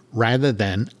yourself rather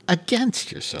than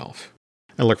against yourself.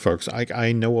 And look, folks,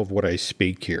 I know of what I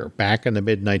speak here. Back in the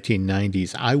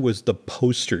mid-1990s, I was the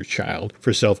poster child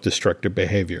for self-destructive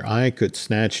behavior. I could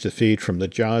snatch defeat from the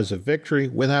jaws of victory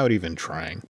without even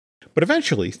trying. But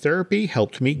eventually, therapy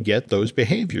helped me get those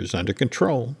behaviors under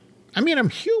control. I mean, I'm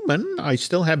human. I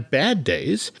still have bad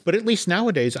days. But at least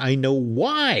nowadays, I know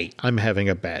why I'm having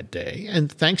a bad day.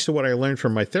 And thanks to what I learned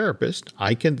from my therapist,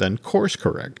 I can then course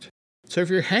correct. So if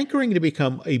you're hankering to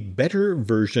become a better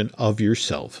version of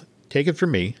yourself, take it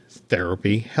from me,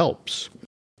 therapy helps.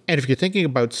 And if you're thinking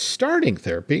about starting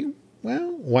therapy,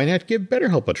 well, why not give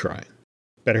BetterHelp a try?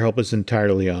 BetterHelp is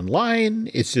entirely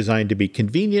online. It's designed to be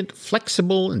convenient,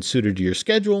 flexible, and suited to your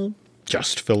schedule.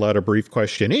 Just fill out a brief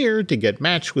questionnaire to get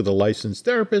matched with a licensed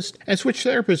therapist and switch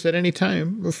therapists at any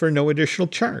time for no additional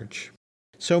charge.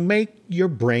 So make your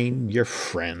brain your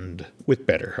friend with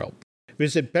BetterHelp.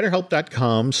 Visit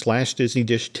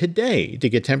BetterHelp.com/DisneyDish today to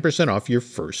get 10% off your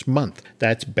first month.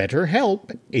 That's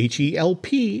BetterHelp,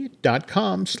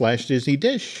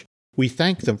 HELP.com/DisneyDish. We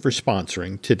thank them for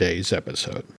sponsoring today's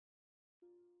episode.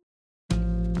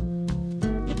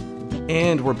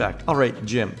 And we're back. All right,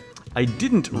 Jim, I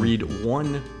didn't read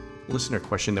one listener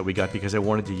question that we got because I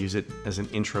wanted to use it as an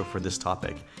intro for this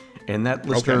topic. And that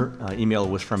listener email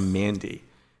was from Mandy,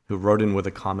 who wrote in with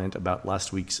a comment about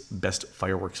last week's best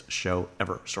fireworks show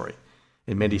ever story.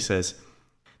 And Mandy says,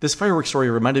 this fireworks story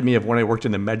reminded me of when I worked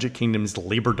in the Magic Kingdom's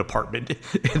labor department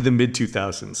in the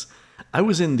mid-2000s. I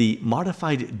was in the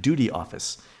modified duty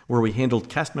office, where we handled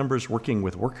cast members working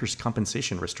with workers'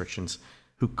 compensation restrictions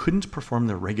who couldn't perform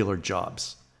their regular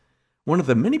jobs. One of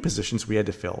the many positions we had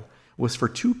to fill was for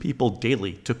 2 people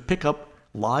daily to pick up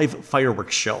live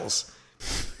fireworks shells.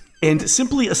 And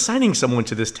simply assigning someone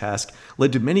to this task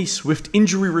led to many swift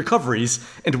injury recoveries,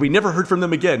 and we never heard from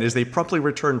them again as they promptly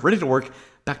returned ready to work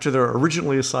back to their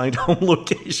originally assigned home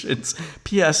locations.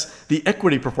 P.S. The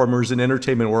equity performers in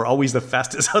entertainment were always the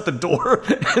fastest out the door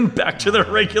and back to their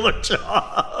regular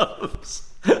jobs.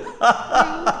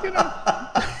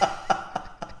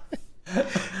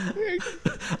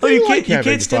 Oh, you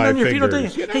can't stand on your feet all day.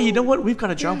 Hey, you know what? We've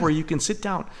got a job where you can sit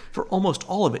down for almost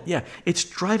all of it. Yeah, it's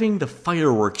driving the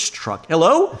fireworks truck.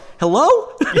 Hello?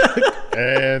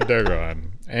 And they're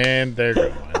gone.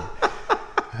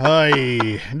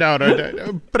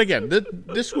 No. But again,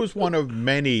 this was one of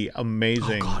many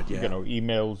amazing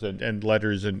emails and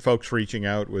letters and folks reaching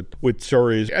out with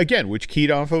stories, again, which keyed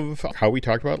off of how we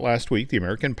talked about last week, the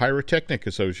American Pyrotechnic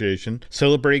Association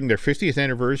celebrating their 50th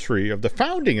anniversary of the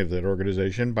founding of that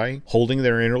organization by holding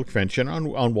their annual convention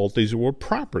on Walt Disney World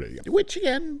property, which,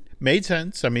 again, made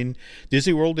sense. I mean,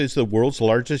 Disney World is the world's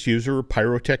largest user of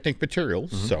pyrotechnic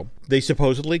materials, so they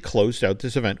supposedly closed out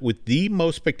this event with the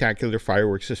most spectacular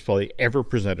fireworks display ever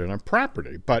presented on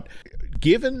property. But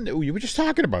given we were just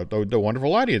talking about the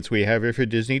wonderful audience we have here for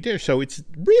Disney Dish, so it's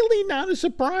really not a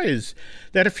surprise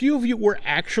that a few of you were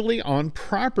actually on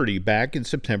property back in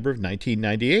September of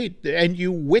 1998, and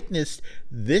you witnessed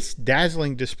this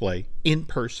dazzling display in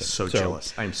person. So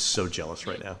jealous. I'm so jealous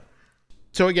right now.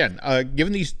 So again,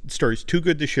 given these stories too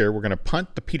good to share, we're going to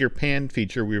punt the Peter Pan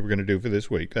feature we were going to do for this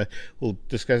week. We'll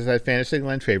discuss that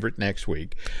Fantasyland favorite next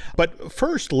week. But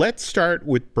first, let's start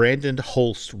with Brandon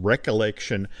Holst's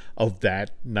recollection of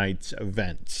that night's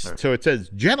events. Right. So it says,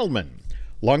 gentlemen,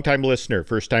 longtime listener,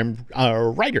 first-time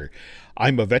writer.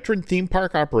 I'm a veteran theme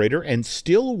park operator and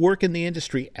still work in the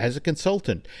industry as a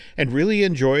consultant and really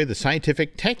enjoy the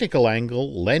scientific, technical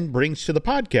angle Len brings to the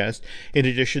podcast in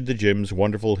addition to Jim's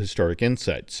wonderful historic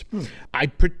insights. I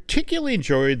particularly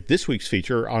enjoyed this week's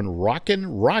feature on Rockin'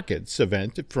 Rockets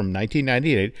event from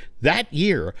 1998. That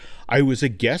year, I was a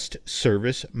guest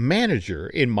service manager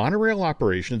in monorail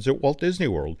operations at Walt Disney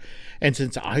World, and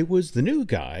since I was the new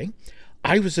guy,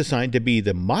 I was assigned to be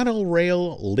the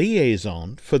monorail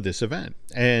liaison for this event,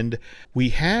 and we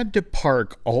had to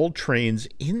park all trains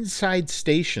inside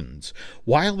stations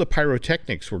while the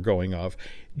pyrotechnics were going off,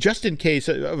 just in case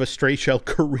of a stray shell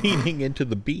careening into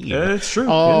the beam. Yeah, that's true.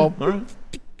 All right.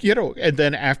 You know, and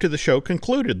then after the show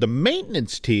concluded, the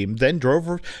maintenance team then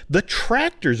drove the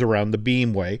tractors around the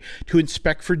beamway to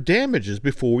inspect for damages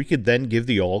before we could then give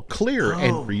the all clear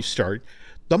and restart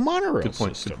the monorail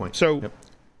system. Good point. So. Yep.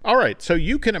 All right, so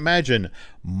you can imagine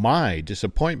my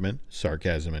disappointment,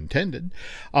 sarcasm intended,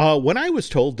 when I was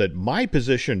told that my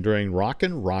position during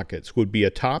Rockin' Rockets would be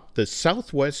atop the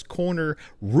southwest corner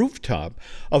rooftop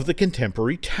of the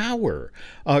Contemporary Tower,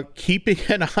 keeping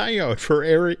an eye out for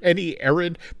any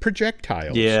errant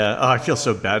projectiles. Yeah, I feel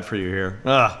so bad for you here.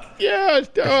 Yeah,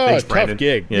 thanks, Brandon. Tough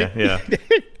gig. Yeah.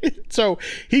 So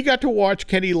he got to watch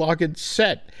Kenny Loggins'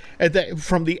 set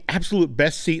from the absolute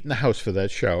best seat in the house for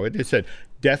that show. It said,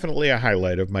 definitely a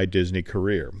highlight of my Disney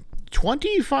career.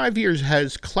 25 years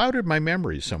has clouded my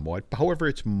memory somewhat. However,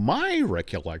 it's my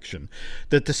recollection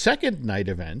that the second night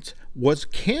event was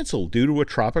canceled due to a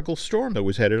tropical storm that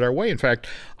was headed our way. In fact,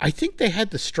 I think they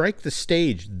had to strike the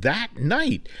stage that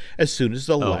night as soon as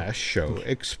the last show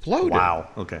exploded. Wow.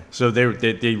 Okay. So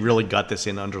they really got this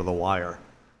in under the wire.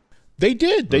 They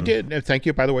did. And thank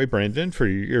you, by the way, Brandon, for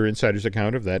your insider's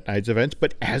account of that night's events.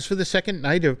 But as for the second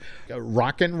night of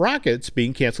Rockin' Rockets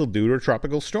being canceled due to a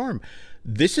tropical storm,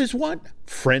 this is what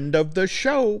friend of the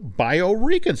show, Bio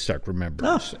Reconstruct,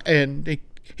 remembers. And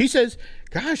He says,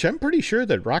 gosh, I'm pretty sure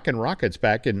that Rockin' Rockets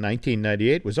back in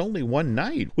 1998 was only one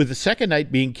night, with the second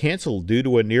night being canceled due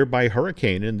to a nearby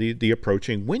hurricane and the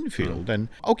approaching wind field. And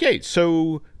okay,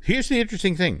 so here's the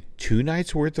interesting thing. 2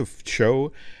 nights worth of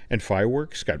show and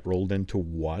fireworks got rolled into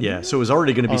one. Yeah, so it was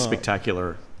already going to be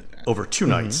spectacular over 2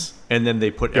 nights, and then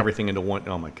they put everything into one.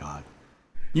 Oh, my God.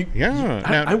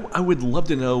 I would love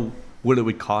to know what it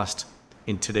would cost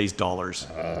in today's dollars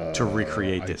to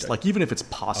recreate this. Like, even if it's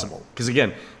possible. Because,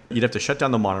 again, you'd have to shut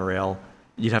down the monorail.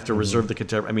 You'd have to reserve the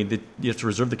contemporary. I mean, you have to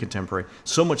reserve the contemporary.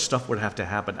 So much stuff would have to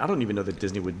happen. I don't even know that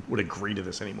Disney would agree to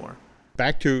this anymore.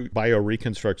 Back to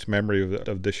BioReconstruct's memory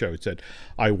of the show. It said,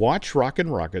 I watched Rockin'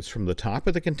 Rockets from the top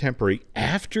of the Contemporary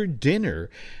after dinner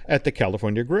at the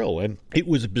California Grill, and it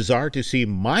was bizarre to see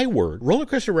my work. Roller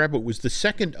Coaster Rabbit was the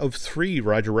second of 3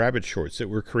 Roger Rabbit shorts that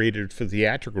were created for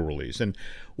theatrical release. And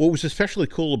what was especially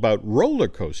cool about Roller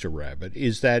Coaster Rabbit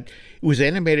is that it was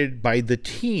animated by the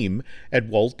team at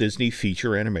Walt Disney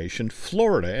Feature Animation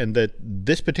Florida, and that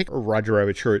this particular Roger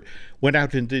Rabbit short went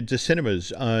out into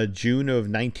cinemas June of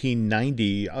 1990,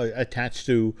 attached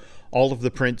to all of the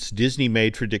prints Disney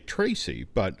made for Dick Tracy.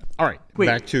 But all right,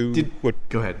 back to what?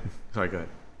 Go ahead. Sorry, go ahead.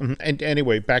 And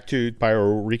anyway, back to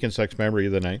BioReconstruct's memory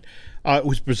of the night. It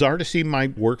was bizarre to see my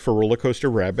work for Roller Coaster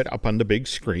Rabbit up on the big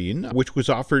screen, which was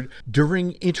offered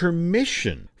during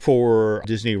intermission for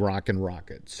Disney Rockin'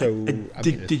 Rockets. So,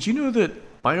 did you know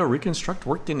that BioReconstruct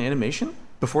worked in animation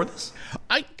before this?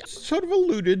 I sort of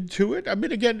alluded to it. I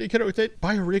mean, again, that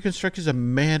BioReconstruct is a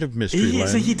man of mystery.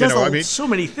 He does so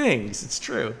many things. It's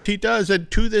true. He does, and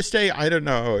to this day, I don't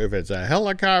know if it's a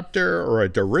helicopter or a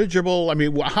dirigible. I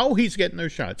mean, how he's getting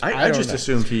those shots. I just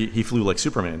assumed he flew like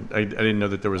Superman. I didn't know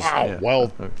that there was... Wow,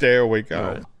 well, there we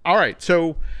go. All right,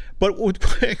 so... But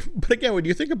again, when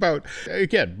you think about,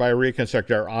 again,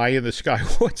 BioReconstruct, our eye in the sky,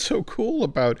 what's so cool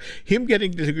about him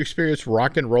getting to experience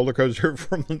rock and roller coaster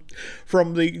from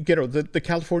the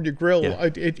California Grill? Yeah.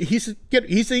 He's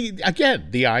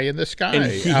the eye in the sky,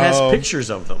 and he has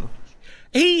pictures of them.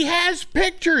 He has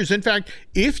pictures. In fact,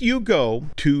 if you go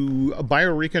to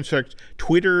BioReconstruct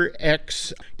Twitter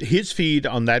X, his feed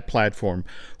on that platform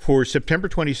for September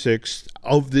 26th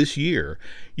of this year,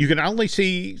 you can only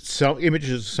see some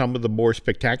images of some of the more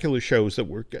spectacular shells that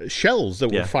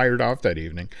were fired off that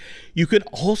evening. You could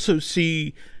also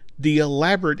see the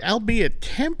elaborate, albeit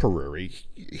temporary,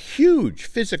 huge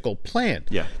physical plant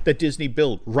that Disney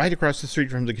built right across the street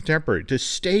from the Contemporary to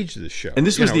stage this show. And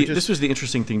this was the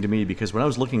interesting thing to me, because when I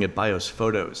was looking at Bio's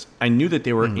photos, I knew that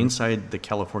they were inside the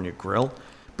California Grill,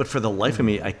 but for the life of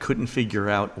me, I couldn't figure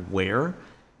out where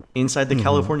inside the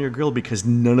California Grill, because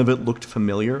none of it looked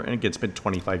familiar. And again, it's been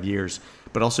 25 years,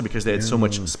 but also because they had so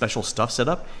much special stuff set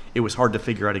up, it was hard to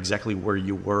figure out exactly where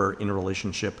you were in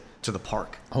relationship to the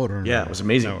park. Oh, no. It was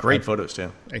amazing. Great photos,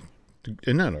 too.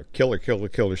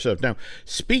 Killer stuff. Now,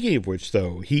 speaking of which,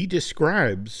 though, he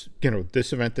describes,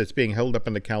 this event that's being held up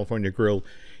in the California Grill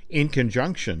in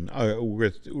conjunction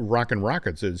with Rockin'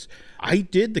 Rockets. Is I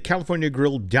did the California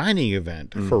Grill dining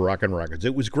event for Rockin' Rockets.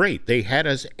 It was great. They had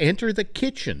us enter the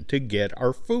kitchen to get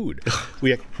our food.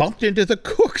 We bumped into the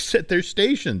cooks at their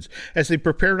stations as they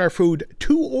prepared our food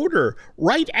to order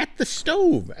right at the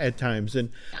stove at times. And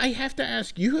I have to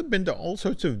ask, you have been to all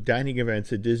sorts of dining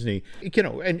events at Disney,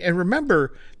 and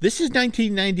remember, this is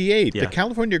 1998. The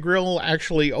California Grill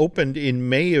actually opened in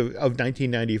May of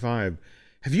 1995.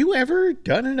 Have you ever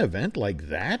done an event like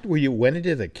that where you went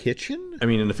into the kitchen? I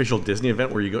mean, an official Disney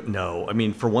event where you go? No. I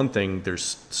mean, for one thing,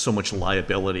 there's so much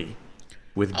liability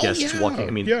with guests walking.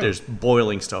 I mean, there's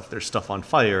boiling stuff. There's stuff on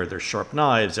fire. There's sharp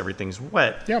knives. Everything's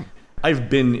wet. Yeah. I've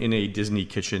been in a Disney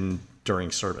kitchen during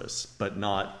service, but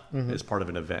not as part of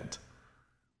an event.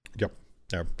 Yep.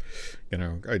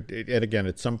 And again,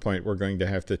 at some point, we're going to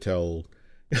have to tell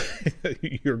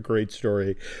your great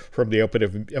story from the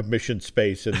opening of Mission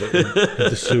Space and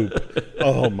the soup.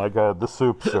 Oh my God, the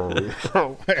soup story.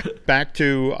 Back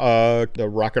to the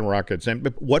Rockin' Rockets,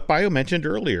 and what Bio mentioned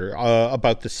earlier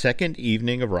about the second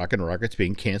evening of Rockin' Rockets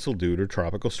being canceled due to a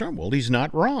tropical storm. Well, he's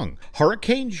not wrong.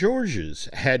 Hurricane Georges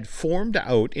had formed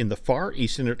out in the far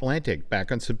eastern Atlantic back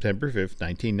on September 5th,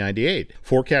 1998.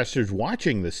 Forecasters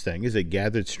watching this thing as it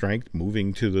gathered strength,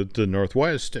 moving to the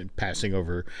northwest and passing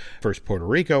over first Puerto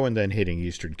Rico and then hitting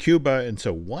eastern Cuba. And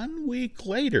so 1 week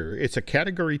later, it's a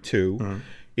Category 2,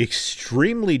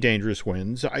 extremely dangerous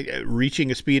winds,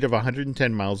 reaching a speed of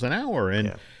 110 miles an hour.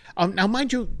 And now,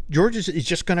 mind you, Georges is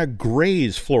just going to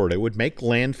graze Florida. It would make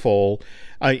landfall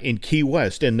in Key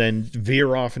West and then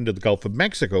veer off into the Gulf of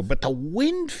Mexico. But the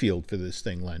wind field for this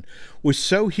thing, Len, was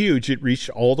so huge, it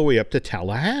reached all the way up to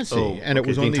Tallahassee. And it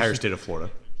was the entire state of Florida.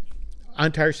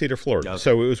 entire state of Florida. Okay.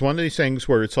 So it was one of these things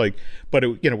where it's like, but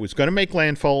it was going to make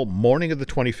landfall morning of the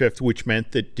 25th, which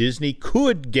meant that Disney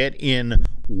could get in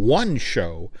one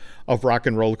show of Rock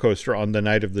and Roller Coaster on the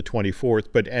night of the 24th.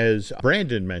 But as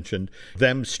Brandon mentioned,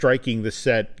 them striking the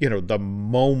set, the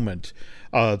moment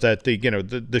that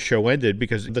the show ended,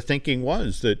 because the thinking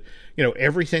was that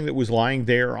everything that was lying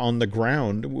there on the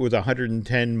ground with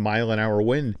 110 mile an hour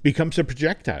wind becomes a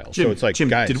projectile. Jim, so it's like, Jim,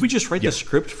 guys, did we just write the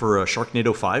script for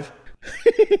Sharknado 5?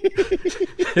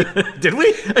 Did we?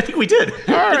 I think we did.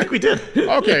 All right. I think we did.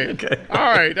 Okay. All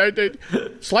right. I did.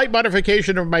 Slight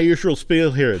modification of my usual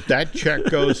spiel here. That check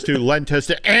goes to Len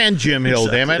Testa and Jim Hill,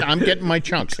 damn it. I'm getting my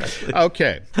chunks.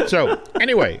 Okay. So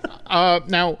anyway,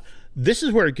 now this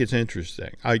is where it gets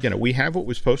interesting. We have what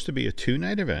was supposed to be a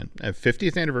 2-night event, a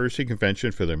 50th anniversary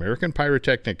convention for the American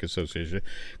Pyrotechnic Association,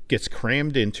 gets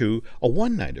crammed into a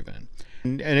 1-night event.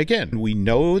 And again, we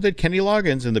know that Kenny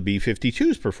Loggins and the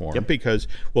B-52s performed because,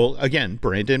 well, again,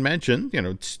 Brandon mentioned,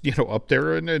 it's, up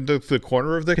there in the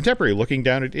corner of the Contemporary looking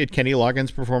down at Kenny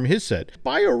Loggins perform his set.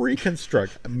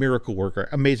 BioReconstruct, a miracle worker,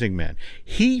 amazing man.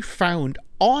 He found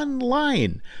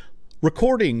online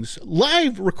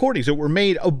live recordings that were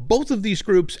made of both of these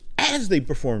groups as they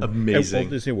performed at Walt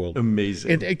Disney World.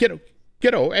 Amazing. And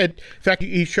and in fact,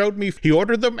 he showed me, he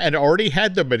ordered them and already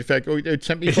had them. In fact, it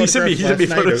sent me photographs he sent me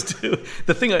photos too.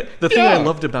 The thing I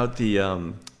loved about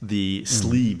the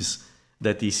sleeves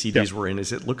that these CDs were in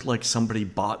is it looked like somebody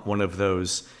bought one of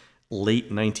those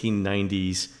late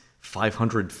 1990s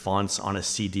 500 fonts on a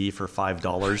CD for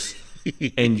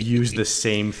 $5 and used the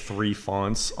same 3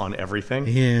 fonts on everything.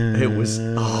 Yeah. It was,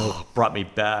 brought me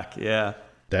back. Yeah.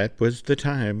 That was the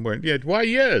time when,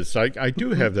 yes, I do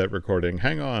have that recording.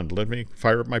 Hang on, let me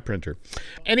fire up my printer.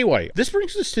 Anyway, this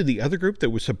brings us to the other group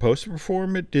that was supposed to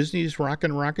perform at Disney's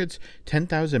Rockin' Rockets,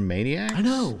 10,000 Maniacs. I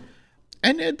know.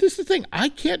 And this is the thing, I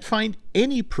can't find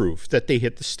any proof that they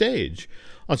hit the stage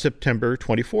on September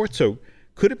 24th. So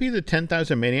could it be the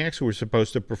 10,000 Maniacs who were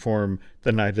supposed to perform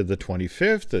the night of the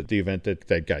 25th, the event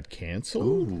that got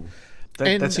canceled? Ooh,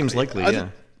 that seems likely, yeah.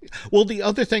 Well, the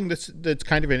other thing that's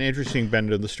kind of an interesting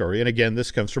bend in the story, and again, this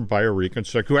comes from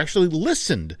BioReconstruct, who actually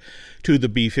listened to the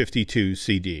B-52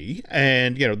 CD,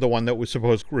 and, the one that was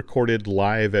supposed to be recorded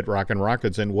live at Rockin'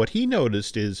 Rockets, and what he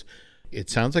noticed is it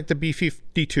sounds like the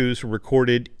B-52s were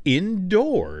recorded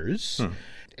indoors.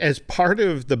 As part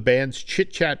of the band's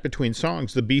chit-chat between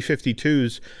songs, the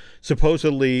B-52s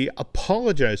supposedly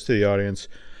apologized to the audience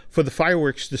for the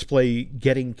fireworks display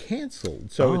getting canceled.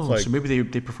 So it's like, so maybe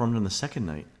they performed on the second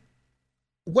night.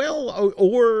 Well,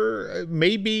 or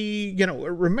maybe,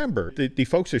 remember, the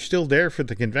folks are still there for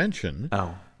the convention.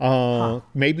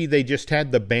 Maybe they just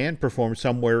had the band perform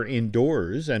somewhere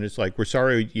indoors, and it's like, we're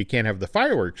sorry you can't have the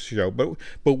fireworks show, but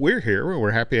we're here.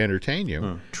 We're happy to entertain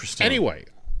you. Interesting. Anyway,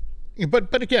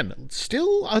 but again,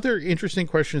 still other interesting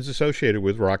questions associated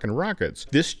with Rockin' Rockets.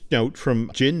 This note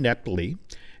from Jin Nepley.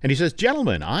 And he says,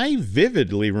 "Gentlemen, I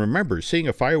vividly remember seeing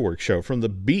a fireworks show from the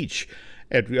beach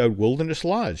at Wilderness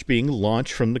Lodge being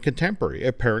launched from the Contemporary,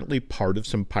 apparently part of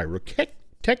some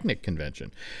pyrotechnic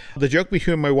convention. The joke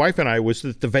between my wife and I was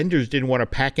that the vendors didn't want to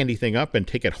pack anything up and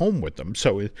take it home with them,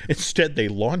 so instead they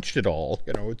launched it all.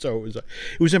 So it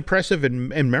was impressive and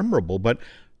memorable, but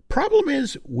problem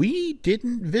is, we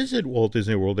didn't visit Walt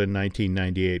Disney World in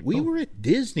 1998. We were at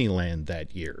Disneyland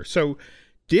that year. So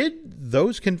did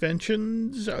those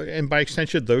conventions, and by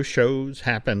extension those shows,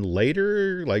 happen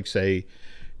later, like, say,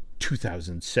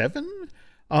 2007?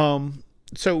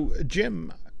 So,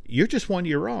 Jim, you're just 1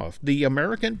 year off. The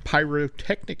American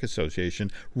Pyrotechnic Association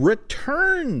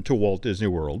returned to Walt Disney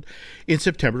World in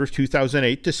September of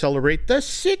 2008 to celebrate the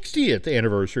 60th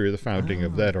anniversary of the founding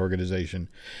of that organization.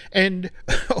 And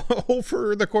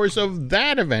over the course of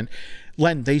that event,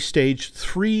 Len, they staged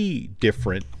 3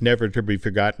 different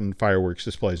never-to-be-forgotten fireworks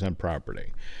displays on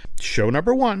property. Show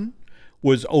number 1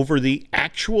 was over the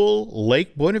actual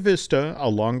Lake Buena Vista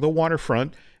along the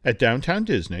waterfront at downtown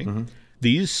Disney.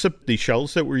 The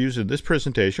shells that were used in this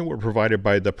presentation were provided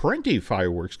by the Parenti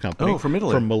Fireworks Company. Oh, from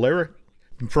Italy. From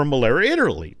Malera,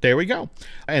 Italy. There we go.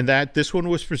 And this one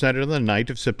was presented on the night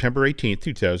of September 18th,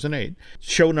 2008.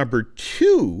 Show number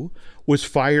 2 was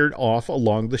fired off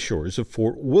along the shores of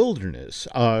Fort Wilderness.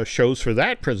 Shows for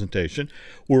that presentation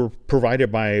were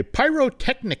provided by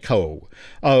Pyrotechnico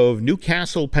of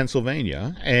Newcastle,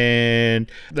 Pennsylvania.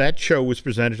 And that show was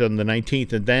presented on the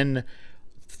 19th. And then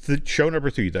show number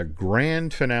 3, the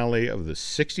grand finale of the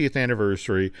 60th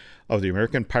anniversary of the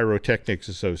American Pyrotechnics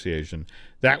Association.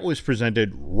 That was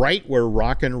presented right where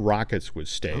Rockin' Rockets was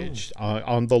staged,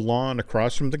 on the lawn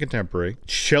across from the Contemporary.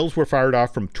 Shells were fired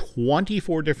off from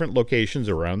 24 different locations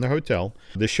around the hotel.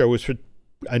 This show was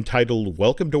entitled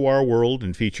Welcome to Our World,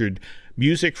 and featured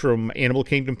music from Animal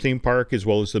Kingdom theme park, as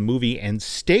well as the movie and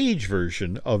stage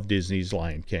version of Disney's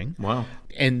Lion King. Wow.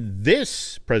 And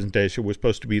this presentation was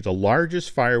supposed to be the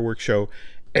largest fireworks show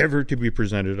ever to be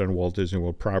presented on Walt Disney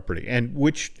World property. And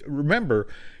which, remember,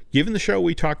 given the show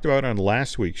we talked about on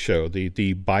last week's show, the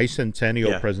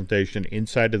bicentennial presentation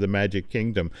inside of the Magic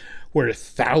Kingdom, where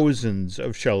thousands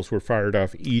of shells were fired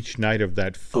off each night of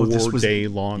that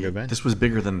 4-day-long event. This was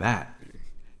bigger than that.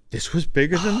 This was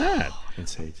bigger than that.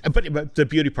 Insane. But the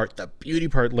beauty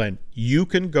part, Len, you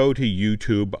can go to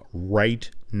YouTube right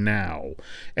now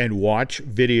and watch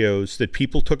videos that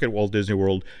people took at Walt Disney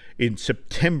World in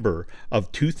September of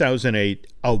 2008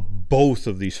 of both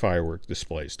of these firework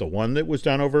displays. The one that was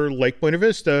done over Lake Buena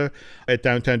Vista at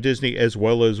Downtown Disney, as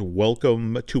well as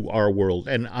Welcome to Our World.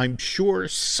 And I'm sure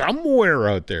somewhere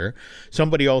out there,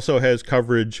 somebody also has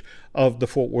coverage of the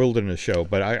Fort Wilderness show,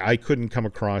 but I couldn't come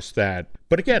across that.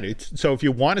 But again, so if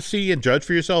you want to see and judge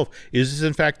for yourself, is this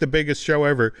in fact the biggest show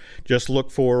ever? Just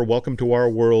look for Welcome to Our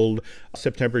World,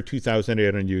 September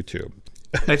 2008 on YouTube.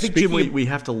 I think, Jim, we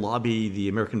have to lobby the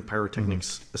American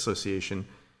Pyrotechnics Association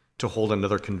to hold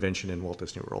another convention in Walt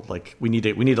Disney World. Like, we need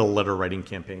a letter writing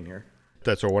campaign here.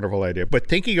 That's a wonderful idea. But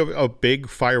thinking of big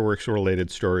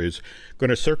fireworks-related stories, going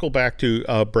to circle back to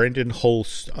Brendan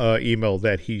Holst's email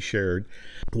that he shared.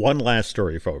 One last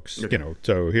story, folks. Okay.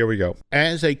 So here we go.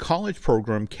 As a college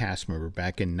program cast member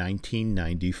back in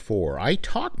 1994, I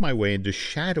talked my way into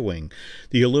shadowing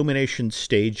the Illumination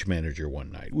stage manager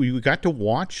one night. We got to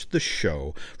watch the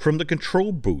show from the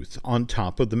control booth on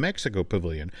top of the Mexico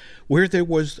Pavilion, where there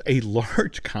was a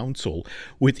large console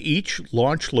with each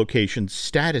launch location's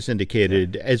status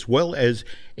indicated, as well as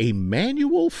a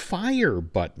manual fire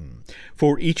button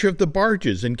for each of the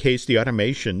barges in case the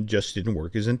automation just didn't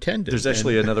work as intended. There's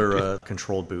actually another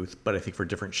control booth, but I think for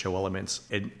different show elements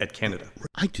at Canada.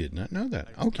 I did not know that.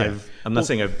 Okay. I'm not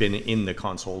saying I've been in the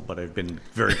console, but I've been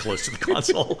very close to the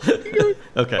console.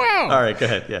 Okay. Wow. All right, go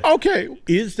ahead. Yeah. Okay.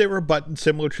 Is there a button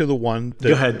similar to the one that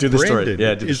Go ahead, do the story. Brandon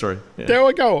Yeah, do the story. Yeah. There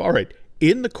we go. All right.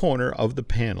 In the corner of the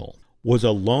panel was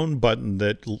a lone button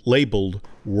that labeled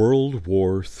World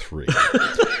War III.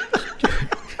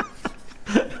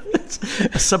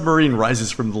 A submarine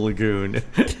rises from the lagoon.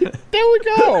 There we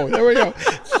go.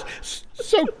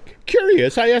 So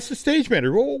curious, I asked the stage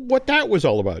manager what that was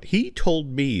all about. He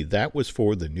told me that was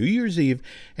for the New Year's Eve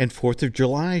and 4th of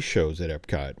July shows at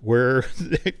Epcot, where,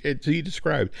 as he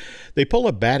described, they pull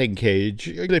a batting cage,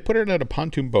 they put it on a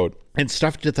pontoon boat, and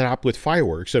stuff it at the top with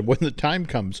fireworks. And when the time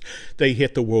comes, they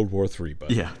hit the World War III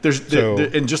button. Yeah,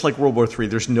 and just like World War III,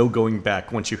 there's no going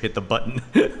back once you hit the button.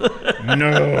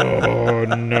 No.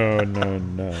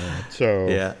 So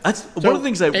yeah, one of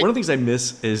the things I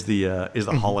miss is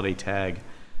the holiday tag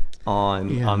on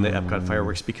the Epcot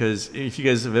fireworks, because if you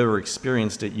guys have ever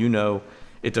experienced it,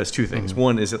 it does two things.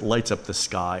 One is it lights up the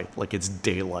sky like it's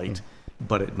daylight,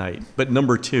 but at night. But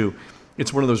number two,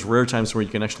 it's one of those rare times where you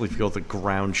can actually feel the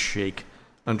ground shake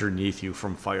underneath you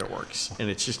from fireworks, and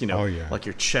it's just like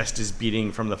your chest is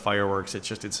beating from the fireworks. It's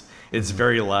just it's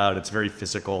very loud. It's very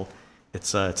physical.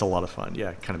 It's a lot of fun. Yeah,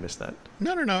 I kind of miss that.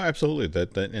 No, absolutely.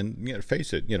 That and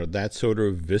face it, that sort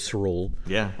of visceral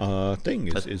thing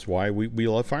is why we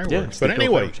love fireworks. Yeah, but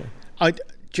anyway, I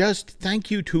just thank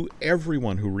you to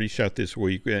everyone who reached out this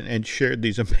week and shared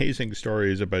these amazing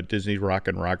stories about Disney's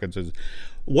Rockin' Rockets, as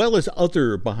well as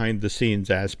other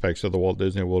behind-the-scenes aspects of the Walt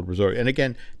Disney World Resort. And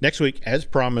again, next week, as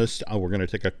promised, we're going to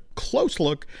take a close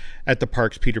look at the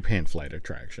park's Peter Pan flight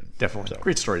attraction. Definitely. So.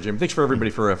 Great story, Jim. Thanks for everybody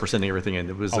for sending everything in.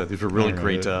 It was these were really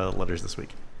great letters this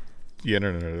week. Yeah,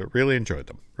 no. Really enjoyed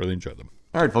them.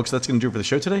 All right, folks, that's going to do it for the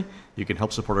show today. You can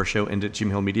help support our show and at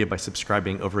Jim Hill Media by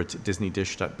subscribing over at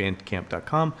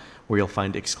disneydish.bandcamp.com, where you'll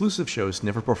find exclusive shows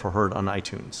never before heard on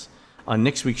iTunes. On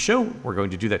next week's show, we're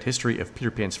going to do that history of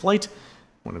Peter Pan's flight,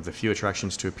 one of the few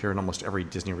attractions to appear in almost every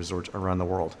Disney resort around the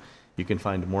world. You can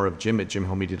find more of Jim at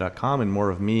jimhillmedia.com and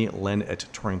more of me, Len, at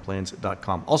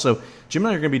touringplans.com. Also, Jim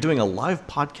and I are going to be doing a live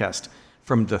podcast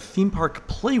from the Theme Park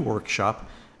Play Workshop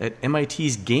at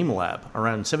MIT's Game Lab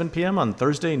around 7 p.m. on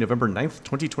Thursday, November 9th,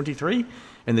 2023.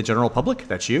 And the general public,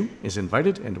 that's you, is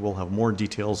invited, and we'll have more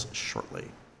details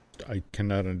shortly. I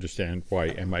cannot understand why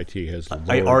MIT has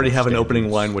I already have an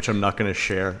opening line, which I'm not going to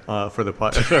share for the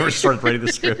podcast. I ever started writing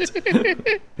the script.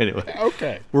 Anyway.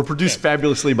 Okay. We're produced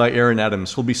fabulously by Aaron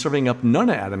Adams, who'll be serving up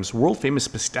Nonna Adams' world-famous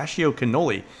pistachio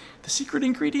cannoli. The secret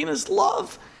ingredient is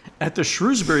love, at the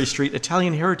Shrewsbury Street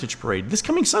Italian Heritage Parade this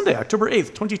coming Sunday, October 8th,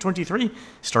 2023,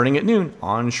 starting at noon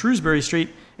on Shrewsbury Street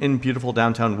in beautiful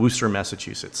downtown Worcester,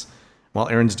 Massachusetts. While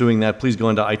Aaron's doing that, please go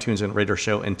into iTunes and rate our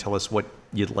show and tell us what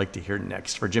you'd like to hear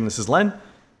next. For Jim, this is Len.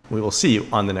 We will see you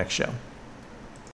on the next show.